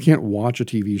 I can't watch a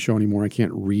TV show anymore. I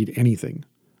can't read anything,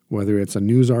 whether it's a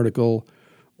news article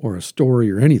or a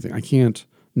story or anything. I can't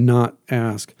not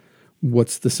ask,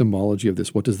 what's the symbology of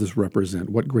this? What does this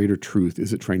represent? What greater truth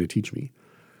is it trying to teach me?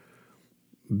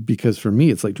 Because for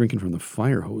me, it's like drinking from the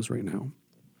fire hose right now.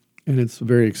 And it's a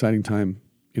very exciting time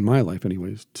in my life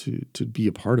anyways to be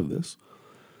a part of this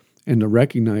and to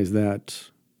recognize that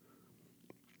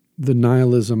the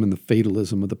nihilism and the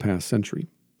fatalism of the past century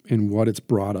and what it's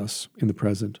brought us in the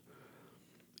present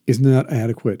is not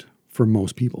adequate for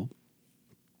most people.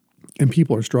 And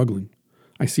people are struggling.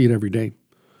 I see it every day.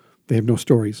 They have no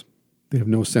stories. They have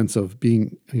no sense of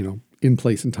being, in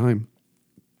place and time.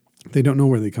 They don't know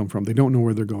where they come from. They don't know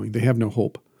where they're going. They have no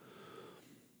hope.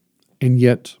 And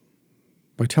yet,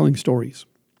 by telling stories,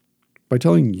 by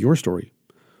telling your story,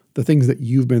 the things that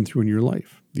you've been through in your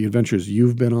life, the adventures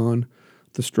you've been on,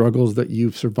 the struggles that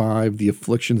you've survived, the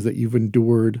afflictions that you've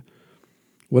endured,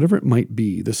 whatever it might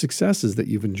be, the successes that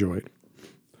you've enjoyed,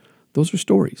 those are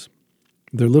stories.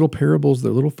 They're little parables,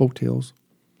 they're little folk tales.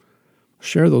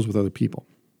 Share those with other people.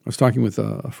 I was talking with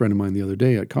a friend of mine the other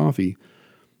day at coffee.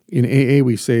 In AA,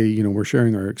 we say, we're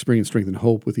sharing our experience, strength, and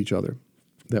hope with each other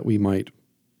that we might,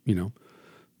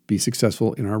 be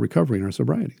successful in our recovery and our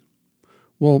sobriety.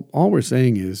 Well, all we're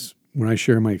saying is when I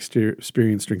share my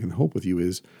experience, strength, and hope with you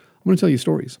is I'm going to tell you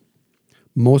stories.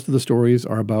 Most of the stories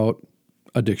are about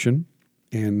addiction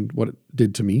and what it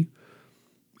did to me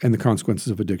and the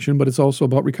consequences of addiction, but it's also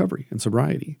about recovery and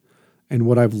sobriety and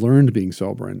what I've learned being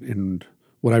sober and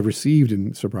what I've received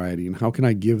in sobriety and how can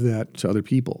I give that to other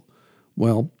people.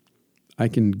 Well, I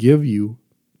can give you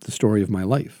the story of my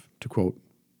life, to quote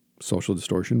Social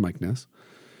Distortion, Mike Ness.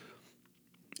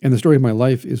 And the story of my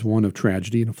life is one of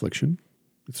tragedy and affliction.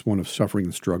 It's one of suffering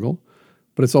and struggle,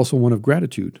 but it's also one of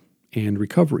gratitude and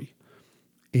recovery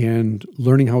and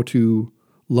learning how to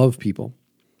love people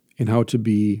and how to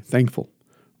be thankful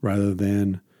rather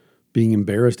than being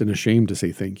embarrassed and ashamed to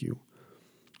say thank you.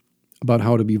 About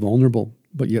how to be vulnerable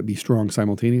but yet be strong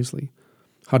simultaneously.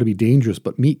 How to be dangerous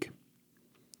but meek.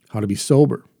 How to be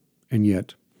sober and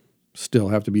yet still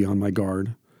have to be on my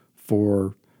guard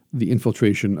for the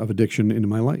infiltration of addiction into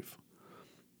my life.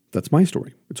 That's my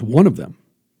story. It's one of them.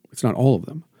 It's not all of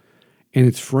them. And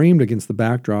it's framed against the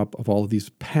backdrop of all of these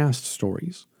past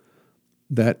stories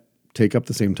that take up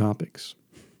the same topics.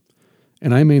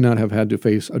 And I may not have had to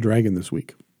face a dragon this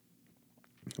week,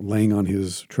 laying on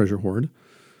his treasure hoard,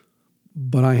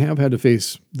 but I have had to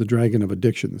face the dragon of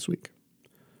addiction this week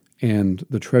and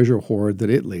the treasure hoard that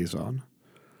it lays on.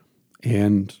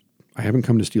 And I haven't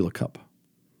come to steal a cup.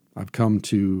 I've come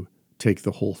to take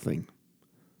the whole thing,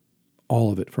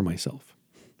 all of it for myself.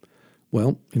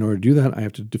 Well, in order to do that, I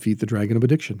have to defeat the dragon of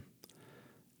addiction.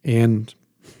 And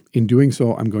in doing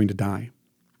so, I'm going to die.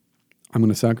 I'm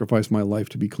going to sacrifice my life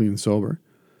to be clean and sober.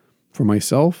 For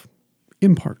myself,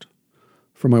 in part.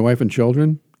 For my wife and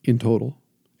children, in total.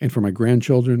 And for my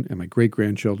grandchildren and my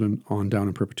great-grandchildren on down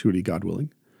in perpetuity, God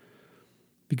willing.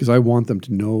 Because I want them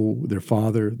to know their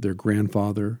father, their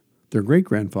grandfather, their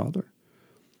great-grandfather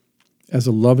as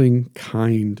a loving,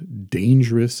 kind,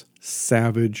 dangerous,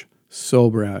 savage,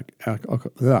 sober addict,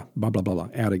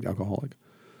 alcoholic.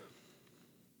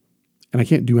 And I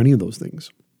can't do any of those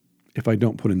things if I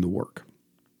don't put in the work,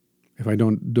 if I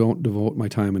don't devote my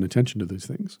time and attention to these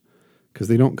things, because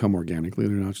they don't come organically.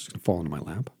 They're not just going to fall into my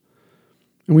lap.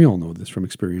 And we all know this from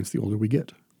experience the older we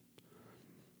get.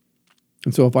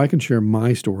 And so if I can share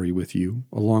my story with you,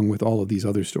 along with all of these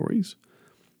other stories,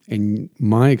 and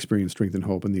my experience, strength, and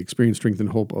hope, and the experience, strength, and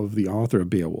hope of the author of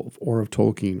Beowulf, or of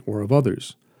Tolkien, or of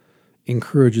others,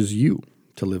 encourages you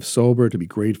to live sober, to be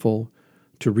grateful,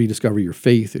 to rediscover your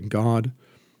faith in God,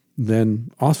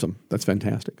 then awesome. That's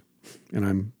fantastic. And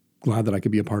I'm glad that I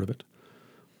could be a part of it.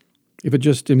 If it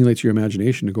just stimulates your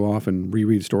imagination to go off and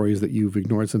reread stories that you've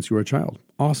ignored since you were a child,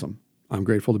 awesome. I'm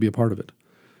grateful to be a part of it.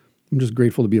 I'm just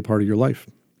grateful to be a part of your life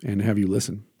and have you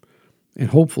listen and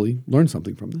hopefully learn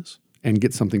something from this and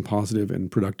get something positive and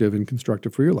productive and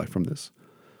constructive for your life from this.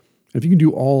 And if you can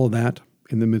do all of that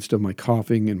in the midst of my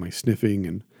coughing and my sniffing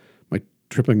and my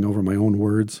tripping over my own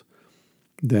words,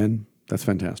 then that's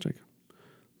fantastic.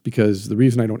 Because the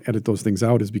reason I don't edit those things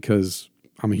out is because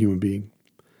I'm a human being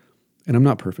and I'm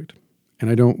not perfect. And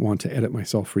I don't want to edit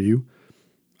myself for you.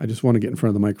 I just want to get in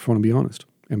front of the microphone and be honest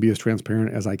and be as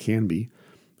transparent as I can be.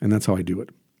 And that's how I do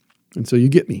it. And so you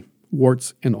get me,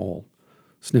 warts and all,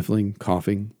 sniffling,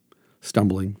 coughing,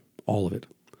 stumbling, all of it.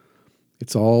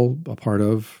 It's all a part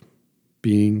of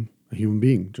being a human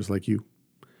being, just like you.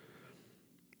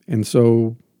 And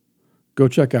so go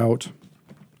check out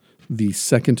the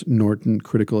second Norton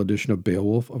Critical Edition of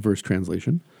Beowulf, a verse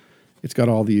translation. It's got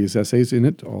all these essays in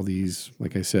it, all these,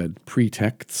 like I said,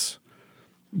 pretexts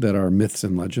that are myths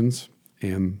and legends.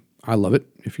 And I love it.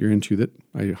 If you're into that,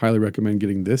 I highly recommend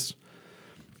getting this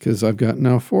because I've got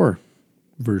now 4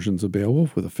 versions of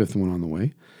Beowulf with a 5th one on the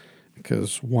way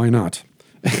because why not?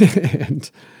 And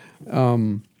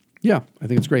yeah, I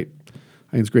think it's great.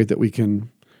 I think it's great that we can,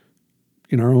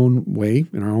 in our own way,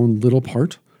 in our own little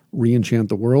part, re-enchant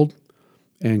the world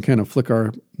and kind of flick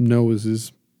our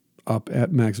noses up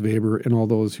at Max Weber and all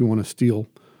those who want to steal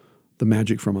the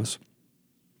magic from us.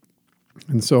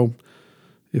 And so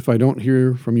if I don't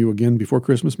hear from you again before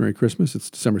Christmas, Merry Christmas.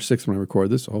 It's December 6th when I record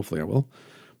this, so hopefully I will.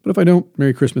 But if I don't,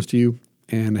 Merry Christmas to you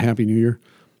and a Happy New Year.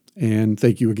 And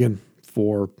thank you again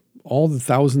for all the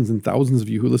thousands and thousands of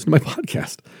you who listen to my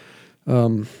podcast.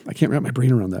 I can't wrap my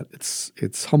brain around that.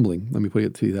 It's humbling. Let me put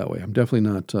it to you that way. I'm definitely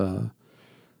not,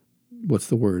 what's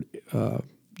the word?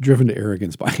 Driven to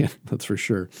arrogance by it. That's for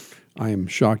sure. I am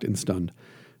shocked and stunned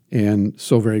and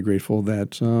so very grateful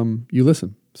that you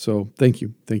listen. So thank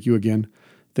you. Thank you again.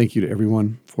 Thank you to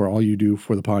everyone for all you do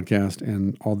for the podcast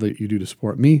and all that you do to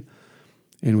support me.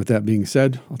 And with that being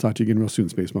said, I'll talk to you again real soon,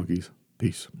 Space Monkeys.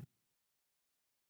 Peace.